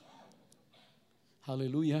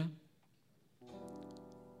 Haleluya.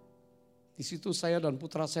 Di situ saya dan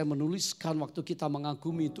putra saya menuliskan waktu kita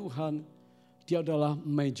mengagumi Tuhan. Dia adalah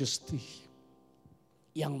Majesty.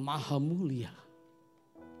 Yang maha mulia.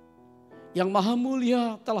 Yang maha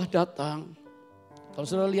mulia telah datang. Kalau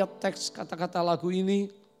sudah lihat teks kata-kata lagu ini,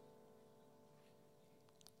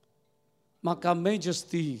 maka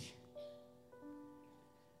Majesty,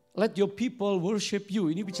 let your people worship you.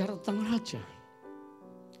 Ini bicara tentang Raja.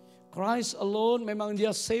 Christ alone memang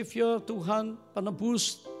Dia Savior, Tuhan,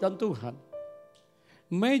 penebus dan Tuhan.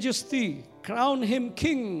 Majesty, crown Him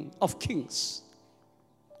King of Kings.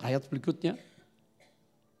 Ayat berikutnya.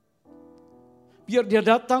 Biar Dia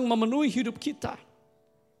datang memenuhi hidup kita.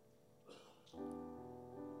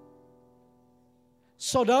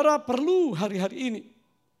 Saudara perlu hari-hari ini.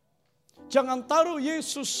 Jangan taruh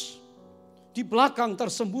Yesus di belakang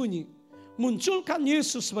tersembunyi. Munculkan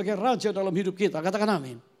Yesus sebagai Raja dalam hidup kita. Katakan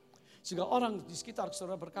amin. Sehingga orang di sekitar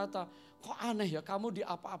saudara berkata, kok aneh ya kamu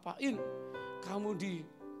diapa-apain. Kamu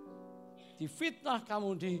difitnah,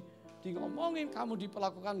 kamu ngomongin, kamu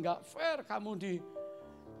diperlakukan gak fair, kamu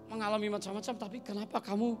mengalami macam-macam. Tapi kenapa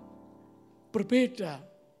kamu berbeda?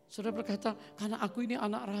 Saudara berkata, karena aku ini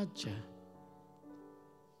anak Raja.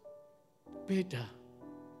 Beda.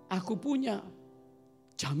 Aku punya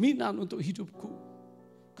jaminan untuk hidupku.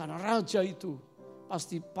 Karena Raja itu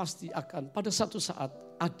pasti akan pada satu saat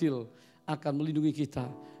adil akan melindungi kita.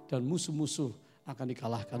 Dan musuh-musuh akan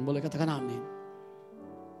dikalahkan. Boleh katakan amin.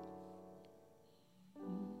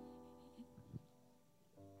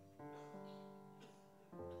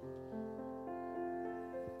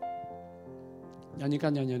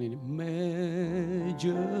 Nyanyikan nyanyian ini.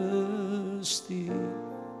 Majesty.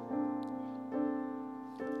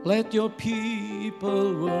 Let your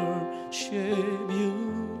people worship you.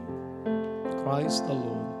 Christ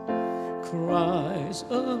alone. Christ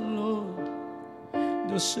alone.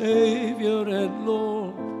 The Savior and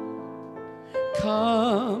Lord.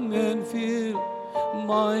 Come and fill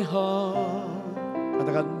my heart.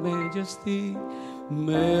 Katakan Majesty.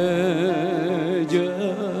 Majesty.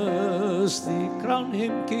 Crown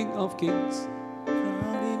Him King of Kings.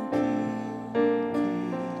 Crown Him King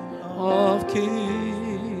of Kings.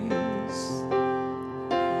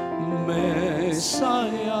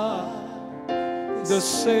 Messiah, the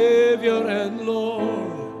Savior and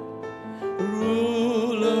Lord,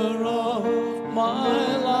 ruler of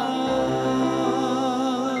my life.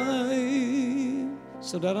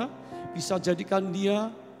 Saudara, bisa jadikan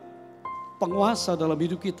Dia penguasa dalam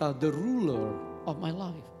hidup kita, the ruler of my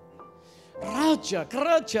life. Raja,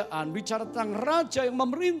 kerajaan, bicara tentang Raja yang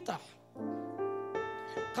memerintah.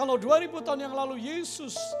 Kalau 2000 tahun yang lalu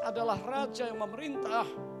Yesus adalah Raja yang memerintah,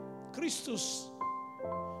 Kristus.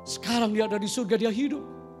 Sekarang Dia ada di surga, Dia hidup.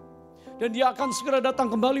 Dan Dia akan segera datang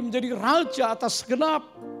kembali menjadi Raja atas segenap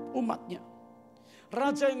umatnya.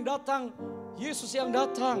 Raja yang datang, Yesus yang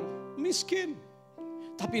datang, miskin.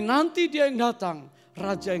 Tapi nanti Dia yang datang,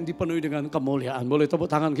 Raja yang dipenuhi dengan kemuliaan. Boleh tepuk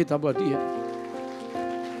tangan kita buat Dia.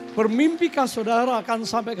 Bermimpikah saudara akan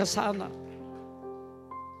sampai ke sana?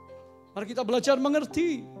 Mari kita belajar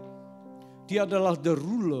mengerti. Dia adalah the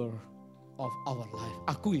ruler of our life.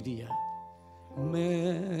 Akui dia. Majesty.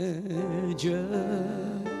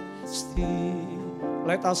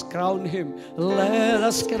 Let us crown him. Let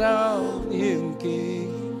us crown him King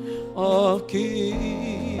of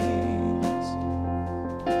Kings.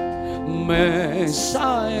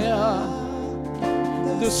 Messiah,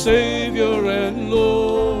 the Savior and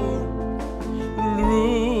Lord,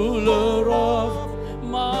 ruler of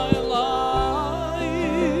my life,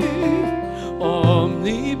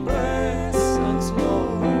 omnipresent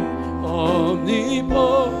Lord,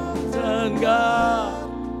 omnipotent God,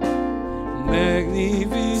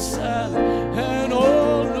 magnificent and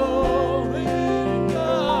all-knowing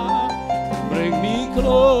God, bring me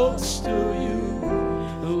close to you,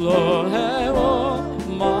 Lord, have all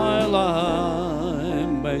my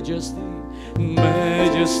life. Majesty,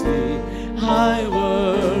 majesty, I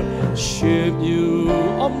worship you.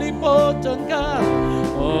 Omnipotent God,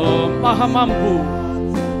 oh, maha mampu,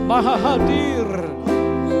 maha hadir,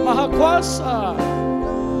 maha kuasa.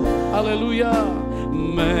 Haleluya.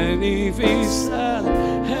 Magnificent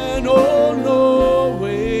and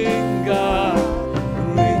all-knowing God,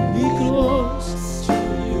 bring me close to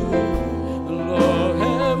you, Lord,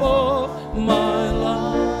 have all my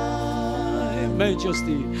life.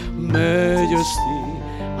 Majesty, majesty,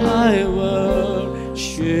 I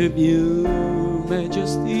worship you.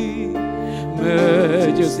 Majesty,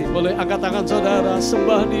 majesty. Boleh angkat tangan saudara,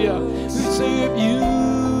 sembah dia. Worship you.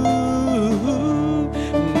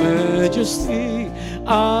 Majesty,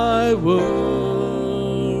 I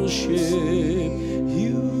worship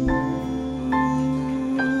you.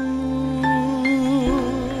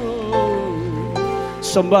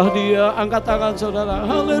 Sembah dia, angkat tangan saudara.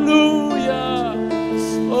 Haleluya.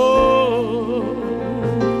 Oh,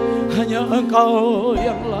 hanya Engkau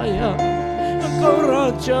yang layak. Engkau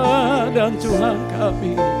Raja dan Tuhan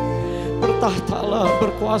kami. Bertahtalah,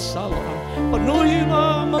 berkuasalah,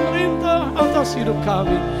 penuhilah, memerintah atas hidup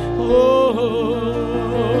kami. Oh,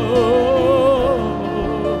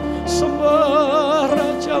 sembah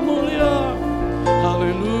Raja mulia.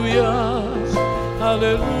 Haleluya,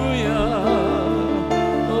 haleluya.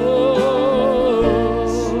 Oh,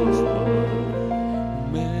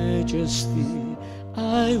 majesty,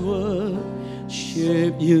 I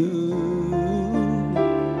worship you.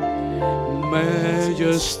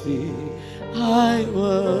 Majesty, I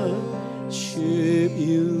worship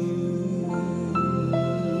you.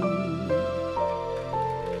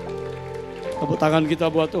 Tepuk tangan kita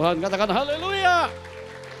buat Tuhan, katakan haleluya.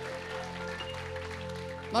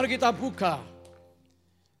 Mari kita buka.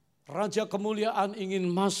 Raja kemuliaan ingin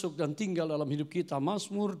masuk dan tinggal dalam hidup kita.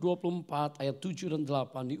 Mazmur 24 ayat 7 dan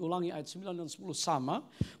 8. Diulangi ayat 9 dan 10 sama.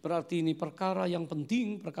 Berarti ini perkara yang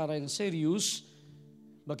penting, perkara yang serius.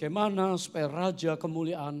 Bagaimana supaya Raja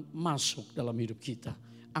kemuliaan masuk dalam hidup kita.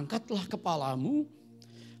 Angkatlah kepalamu,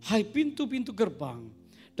 hai pintu-pintu gerbang.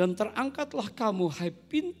 Dan terangkatlah kamu, hai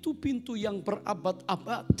pintu-pintu yang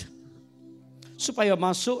berabad-abad. Supaya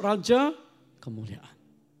masuk Raja kemuliaan.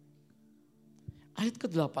 Ayat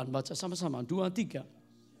ke-8 baca sama-sama, 2, 3.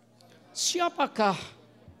 Siapakah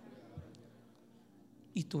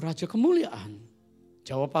itu Raja kemuliaan?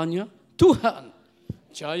 Jawabannya Tuhan.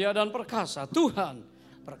 Jaya dan perkasa, Tuhan.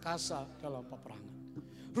 Perkasa dalam peperangan.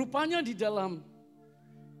 Rupanya di dalam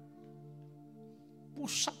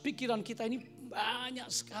pusat pikiran kita ini banyak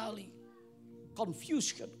sekali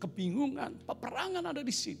confusion, kebingungan, peperangan ada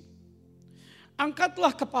di sini.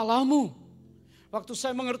 Angkatlah kepalamu. Waktu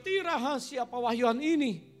saya mengerti rahasia pewahyuan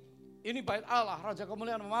ini bait Allah, Raja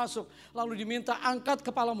kemuliaan masuk, lalu diminta angkat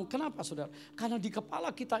kepalamu. Kenapa saudara? Karena di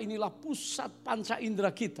kepala kita inilah pusat panca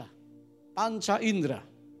indera kita. Panca indera,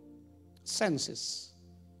 senses.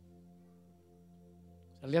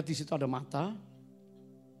 Lihat di situ ada mata,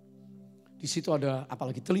 di situ ada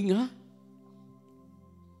apalagi telinga.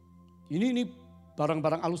 Ini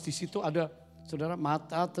barang-barang halus di situ ada, saudara,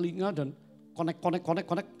 mata, telinga dan konek.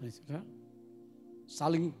 Saudara.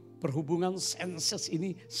 Saling berhubungan, senses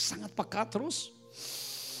ini sangat peka terus.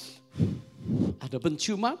 Ada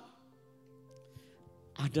penciuman,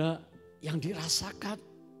 ada yang dirasakan.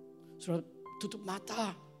 Saudara tutup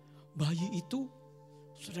mata, bayi itu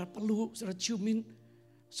saudara peluk, saudara ciumin.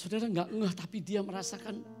 Saudara nggak ngeh tapi dia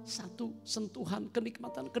merasakan satu sentuhan,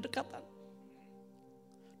 kenikmatan, kedekatan.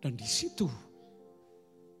 Dan di situ,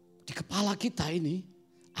 di kepala kita ini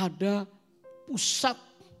ada pusat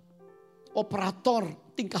operator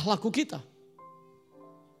tingkah laku kita.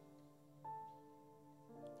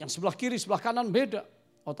 Yang sebelah kiri, sebelah kanan beda.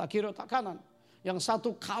 Otak kiri, otak kanan. Yang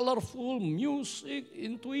satu colorful, music,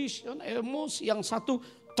 intuition, emosi. Yang satu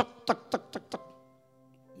tek.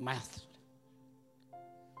 Math.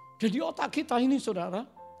 Jadi otak kita ini saudara,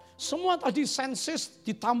 semua tadi senses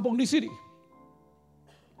ditampung di sini.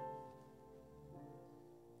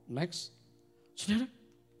 Next. Saudara,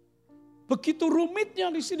 begitu rumitnya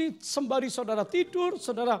di sini sembari saudara tidur,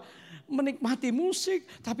 saudara menikmati musik,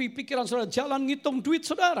 tapi pikiran saudara jalan ngitung duit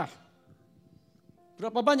saudara.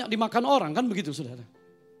 Berapa banyak dimakan orang, kan begitu saudara?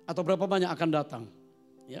 Atau berapa banyak akan datang?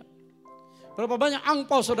 Ya. Berapa banyak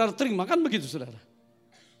angpau saudara terima, kan begitu saudara?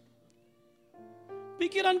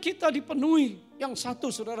 Pikiran kita dipenuhi. Yang satu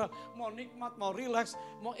saudara mau nikmat, mau relax,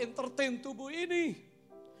 mau entertain tubuh ini.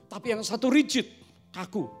 Tapi yang satu rigid,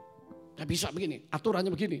 kaku. Gak bisa begini, aturannya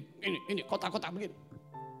begini. Ini kotak-kotak begini.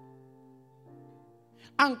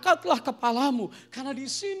 Angkatlah kepalamu, karena di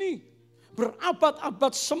sini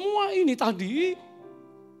berabad-abad semua ini tadi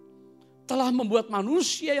telah membuat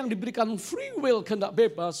manusia yang diberikan free will, kehendak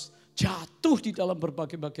bebas, jatuh di dalam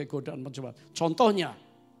berbagai-bagai godaan pencobaan. Contohnya,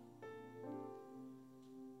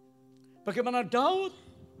 bagaimana Daud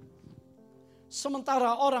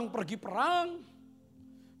sementara orang pergi perang,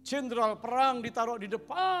 jenderal perang ditaruh di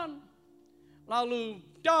depan, lalu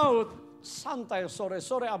Daud santai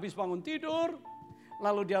sore-sore habis bangun tidur,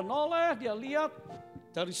 lalu dia noleh, dia lihat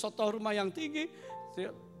dari soto rumah yang tinggi,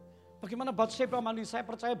 bagaimana Batsheba mandi, saya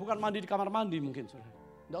percaya bukan mandi di kamar mandi mungkin.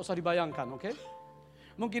 Tidak usah dibayangkan, oke?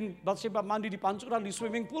 Mungkin Batsheba mandi di pancuran di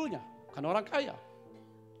swimming poolnya, kan orang kaya.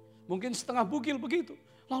 Mungkin setengah bugil begitu.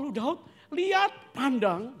 Lalu Daud lihat,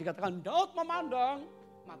 pandang, dikatakan Daud memandang,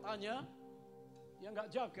 matanya dia nggak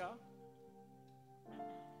jaga.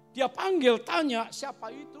 Dia panggil, tanya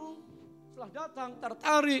siapa itu, setelah datang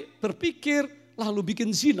tertarik, berpikir, lalu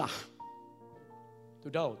bikin zina.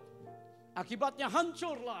 Itu Daud. Akibatnya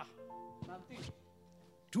hancurlah nanti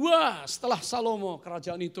 2 setelah Salomo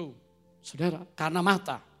kerajaan itu. Saudara, karena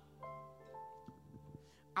mata.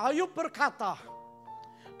 Ayub berkata,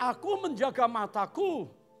 aku menjaga mataku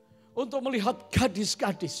untuk melihat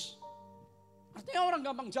gadis-gadis. Artinya orang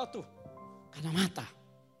gampang jatuh karena mata.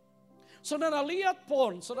 Saudara lihat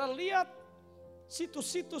porn, saudara lihat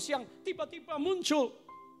situs-situs yang tiba-tiba muncul.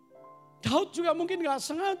 Daud juga mungkin gak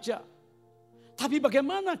sengaja. Tapi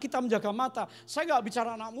bagaimana kita menjaga mata? Saya gak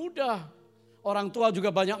bicara anak muda. Orang tua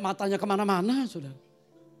juga banyak matanya kemana-mana, saudara.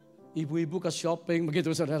 Ibu-ibu ke shopping,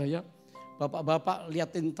 begitu saudara ya. Bapak-bapak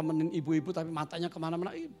liatin temenin ibu-ibu tapi matanya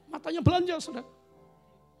kemana-mana. Matanya belanja, saudara.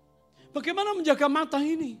 Bagaimana menjaga mata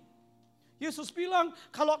ini? Yesus bilang,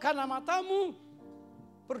 kalau karena matamu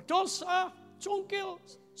berdosa, cungkil.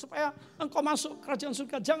 Supaya engkau masuk kerajaan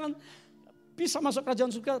surga. Jangan bisa masuk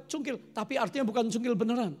kerajaan surga cungkil. Tapi artinya bukan cungkil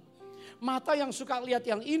beneran. Mata yang suka lihat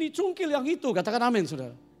yang ini, cungkil yang itu. Katakan amin,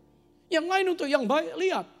 saudara. Yang lain untuk yang baik,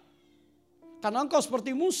 lihat. Karena engkau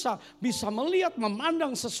seperti Musa bisa melihat,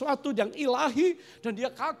 memandang sesuatu yang ilahi. Dan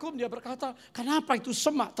dia kagum, dia berkata, kenapa itu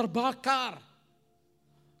semak terbakar?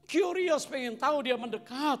 Curious, pengen tahu, dia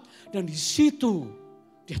mendekat. Dan di situ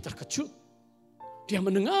dia terkejut. Dia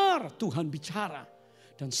mendengar Tuhan bicara.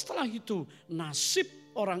 Dan setelah itu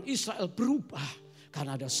nasib orang Israel berubah.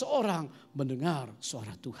 Karena ada seorang mendengar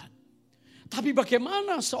suara Tuhan. Tapi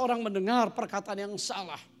bagaimana seorang mendengar perkataan yang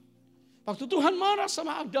salah? Waktu Tuhan marah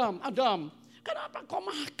sama Adam, Adam, kenapa kau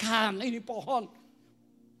makan ini pohon,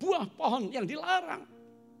 buah pohon yang dilarang?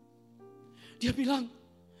 Dia bilang,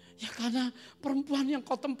 ya karena perempuan yang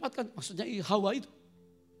kau tempatkan, maksudnya Hawa itu.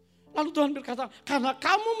 Lalu Tuhan berkata, karena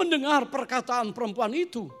kamu mendengar perkataan perempuan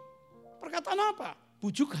itu. Perkataan apa?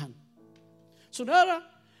 Bujukan. Saudara,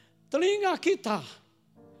 telinga kita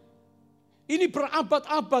ini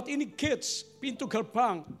berabad-abad, ini gates, pintu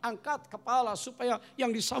gerbang, angkat kepala supaya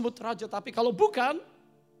yang disambut raja. Tapi kalau bukan,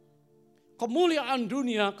 kemuliaan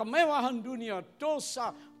dunia, kemewahan dunia,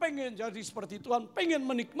 dosa, pengen jadi seperti Tuhan, pengen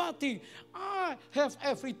menikmati. I have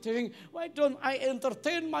everything, why don't I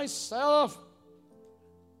entertain myself?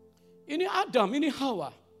 Ini Adam, ini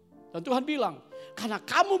Hawa. Dan Tuhan bilang, karena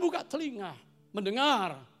kamu buka telinga,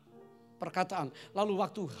 mendengar perkataan. Lalu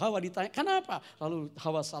waktu Hawa ditanya, kenapa? Lalu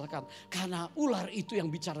Hawa salahkan, karena ular itu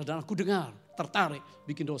yang bicara dan aku dengar, tertarik,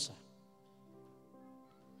 bikin dosa.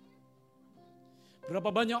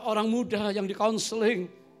 Berapa banyak orang muda yang di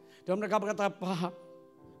counseling dan mereka berkata, Pak,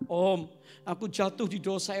 Om, aku jatuh di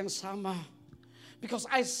dosa yang sama. Because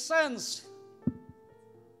I sense.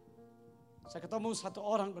 Saya ketemu satu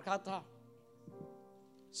orang berkata,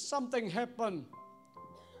 something happened.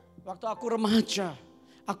 Waktu aku remaja,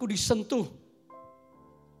 aku disentuh,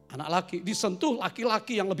 anak laki, disentuh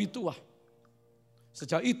laki-laki yang lebih tua.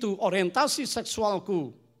 Sejak itu orientasi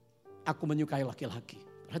seksualku, aku menyukai laki-laki.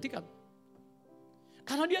 Perhatikan.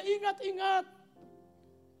 Karena dia ingat-ingat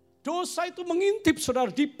Dosa itu mengintip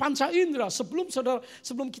saudara di panca indera.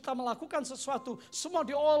 Sebelum kita melakukan sesuatu, semua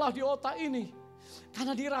diolah di otak ini.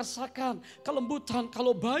 Karena dirasakan kelembutan.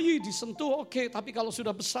 Kalau bayi disentuh oke, tapi kalau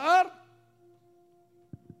sudah besar,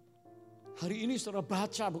 hari ini saudara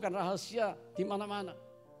baca, bukan rahasia, di mana-mana.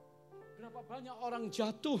 Berapa banyak orang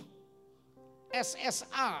jatuh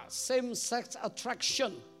SSA, same sex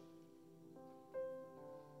attraction.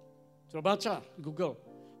 Saudara baca di Google,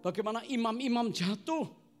 bagaimana imam-imam jatuh.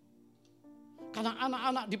 Karena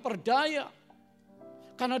anak-anak diperdaya,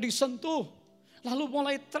 karena disentuh, lalu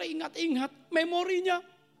mulai teringat-ingat, memorinya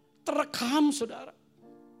terekam saudara.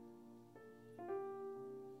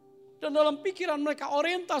 Dan dalam pikiran mereka,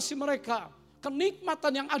 orientasi mereka,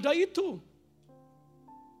 kenikmatan yang ada itu.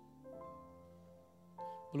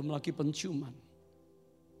 Belum lagi penciuman.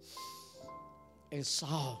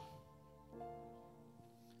 Esau,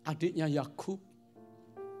 adiknya Yakub,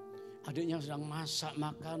 adiknya sedang masak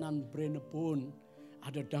makanan brenebon,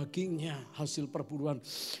 ada dagingnya, hasil perburuan,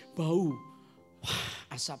 bau, wah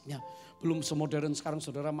asapnya. Belum semodern sekarang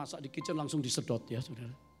saudara masak di kitchen langsung disedot ya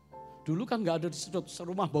saudara. Dulu kan gak ada disedot,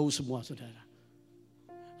 serumah bau semua saudara.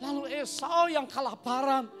 Lalu Esau yang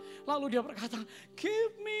kelaparan, lalu dia berkata,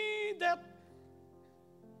 give me that.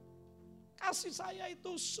 Kasih saya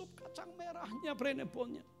itu sup kacang merahnya,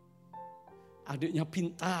 brenebonnya. Adiknya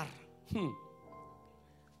pintar.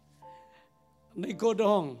 Nego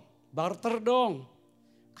dong, barter dong.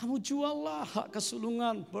 Kamu juallah hak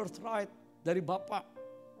kesulungan, birthright dari bapak.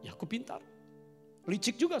 Ya aku pintar.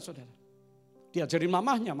 Licik juga saudara. Diajarin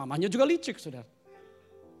mamahnya juga licik saudara.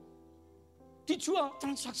 Dijual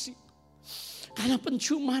transaksi. Karena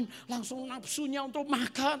penciuman langsung nafsunya untuk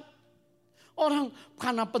makan. Orang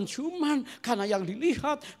karena penciuman, karena yang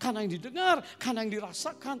dilihat, karena yang didengar, karena yang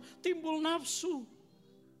dirasakan, timbul nafsu.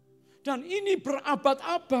 Dan ini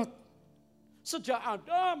berabad-abad. Sejak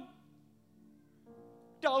Adam,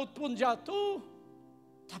 Daud pun jatuh.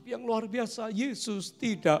 Tapi yang luar biasa, Yesus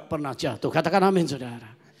tidak pernah jatuh. Katakan amin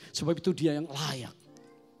saudara. Sebab itu dia yang layak.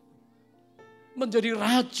 Menjadi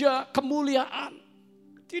raja kemuliaan.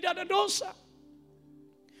 Tidak ada dosa.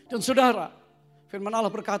 Dan saudara, firman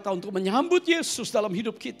Allah berkata untuk menyambut Yesus dalam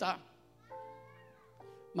hidup kita.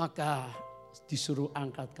 Maka disuruh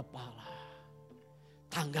angkat kepala.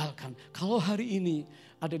 Tanggalkan. Kalau hari ini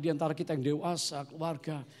ada di antara kita yang dewasa,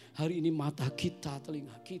 keluarga. Hari ini mata kita,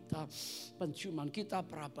 telinga kita, penciuman kita,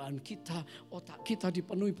 perabaan kita, otak kita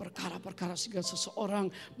dipenuhi perkara-perkara sehingga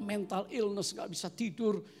seseorang mental illness gak bisa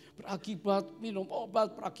tidur. Berakibat minum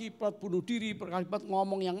obat, berakibat bunuh diri, berakibat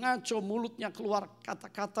ngomong yang ngaco, mulutnya keluar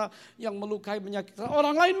kata-kata yang melukai, menyakitkan.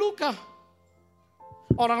 Orang lain luka,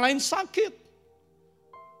 orang lain sakit.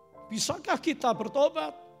 Bisakah kita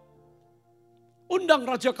bertobat? Undang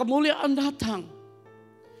Raja Kemuliaan datang.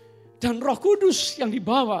 Dan Roh Kudus yang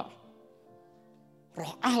dibawa,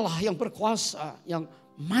 Roh Allah yang berkuasa, yang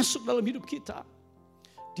masuk dalam hidup kita.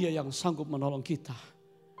 Dia yang sanggup menolong kita,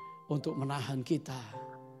 untuk menahan kita,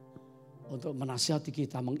 untuk menasihati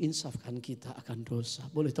kita, menginsafkan kita akan dosa.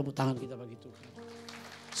 Boleh tepuk tangan kita bagi Tuhan.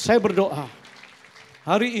 Saya berdoa,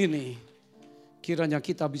 hari ini kiranya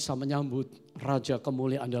kita bisa menyambut Raja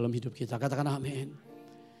Kemuliaan dalam hidup kita. Katakan amin.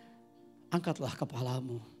 Angkatlah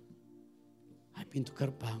kepalamu. Hai pintu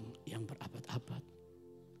gerbang yang berabad-abad.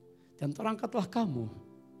 Dan terangkatlah kamu.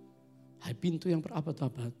 Hai pintu yang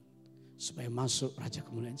berabad-abad. Supaya masuk Raja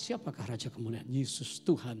Kemuliaan. Siapakah Raja Kemuliaan? Yesus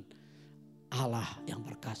Tuhan. Allah yang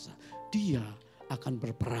perkasa. Dia akan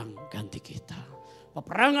berperang ganti kita.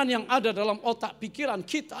 Peperangan yang ada dalam otak pikiran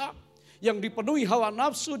kita. Yang dipenuhi hawa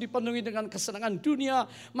nafsu, dipenuhi dengan kesenangan dunia.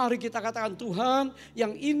 Mari kita katakan Tuhan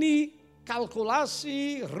yang ini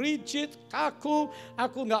kalkulasi, rigid, kaku,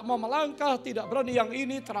 aku gak mau melangkah, tidak berani yang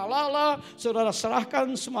ini, teralala. Saudara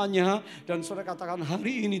serahkan semuanya dan saudara katakan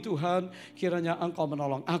hari ini Tuhan kiranya Engkau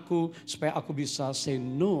menolong aku supaya aku bisa say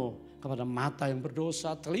no kepada mata yang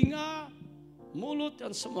berdosa, telinga, mulut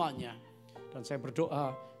dan semuanya. Dan saya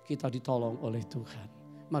berdoa kita ditolong oleh Tuhan.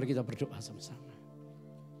 Mari kita berdoa sama-sama.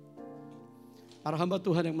 Para hamba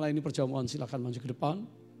Tuhan yang melayani perjamuan silakan maju ke depan.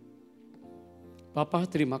 Bapa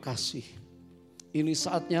terima kasih. Ini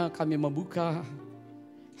saatnya kami membuka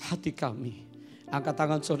hati kami. Angkat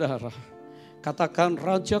tangan saudara. Katakan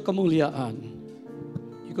Raja Kemuliaan.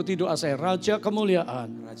 Ikuti doa saya. Raja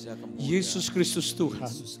Kemuliaan. Yesus Kristus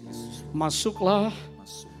Tuhan. Masuklah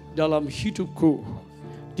dalam hidupku.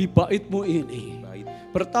 Di bait-Mu ini.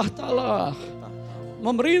 Bertahtalah.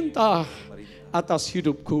 Memerintah atas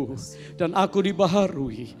hidupku. Dan aku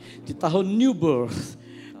dibaharui di tahun new birth.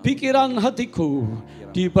 Pikiran hatiku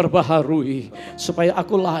diperbaharui supaya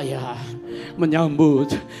aku layak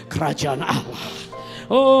menyambut kerajaan Allah.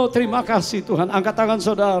 Oh terima kasih Tuhan. Angkat tangan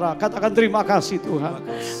saudara, katakan terima kasih Tuhan.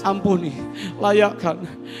 Ampuni, layakkan.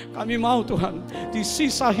 Kami mau Tuhan di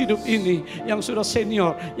sisa hidup ini yang sudah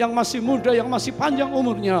senior, yang masih muda, yang masih panjang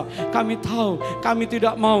umurnya. Kami tahu kami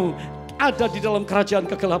tidak mau ada di dalam kerajaan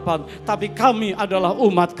kegelapan, tapi kami adalah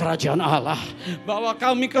umat kerajaan Allah. Bawa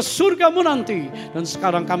kami ke surgamu nanti. Dan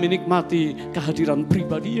sekarang kami nikmati kehadiran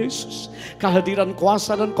pribadi Yesus, kehadiran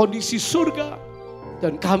kuasa dan kondisi surga.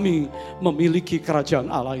 Dan kami memiliki kerajaan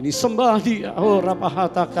Allah ini. Sembah Dia. Oh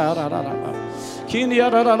rapahata karararara. Kini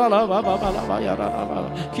arararara baba ya rarara.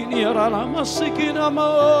 Kini ararara masikinamo.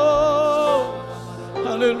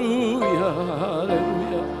 Haleluya,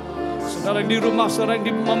 haleluya. Saudara yang di rumah, saudara yang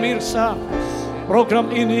di pemirsa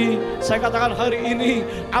program ini, saya katakan hari ini,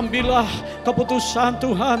 ambillah keputusan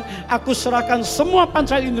Tuhan. Aku serahkan semua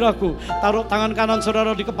panca inderaku. Taruh tangan kanan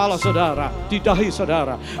saudara di kepala saudara, di dahi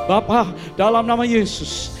saudara. Bapa, dalam nama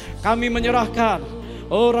Yesus, kami menyerahkan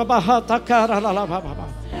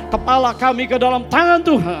kepala kami ke dalam tangan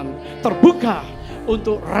Tuhan, terbuka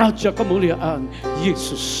untuk Raja Kemuliaan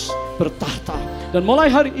Yesus bertahta. Dan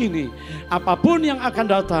mulai hari ini, apapun yang akan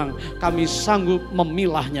datang, kami sanggup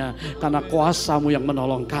memilahnya karena kuasa-Mu yang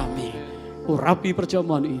menolong kami. Urapi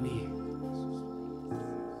perjamuan ini.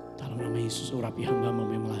 Dalam nama Yesus, urapi hamba-Mu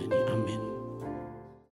yang melayani. Amin.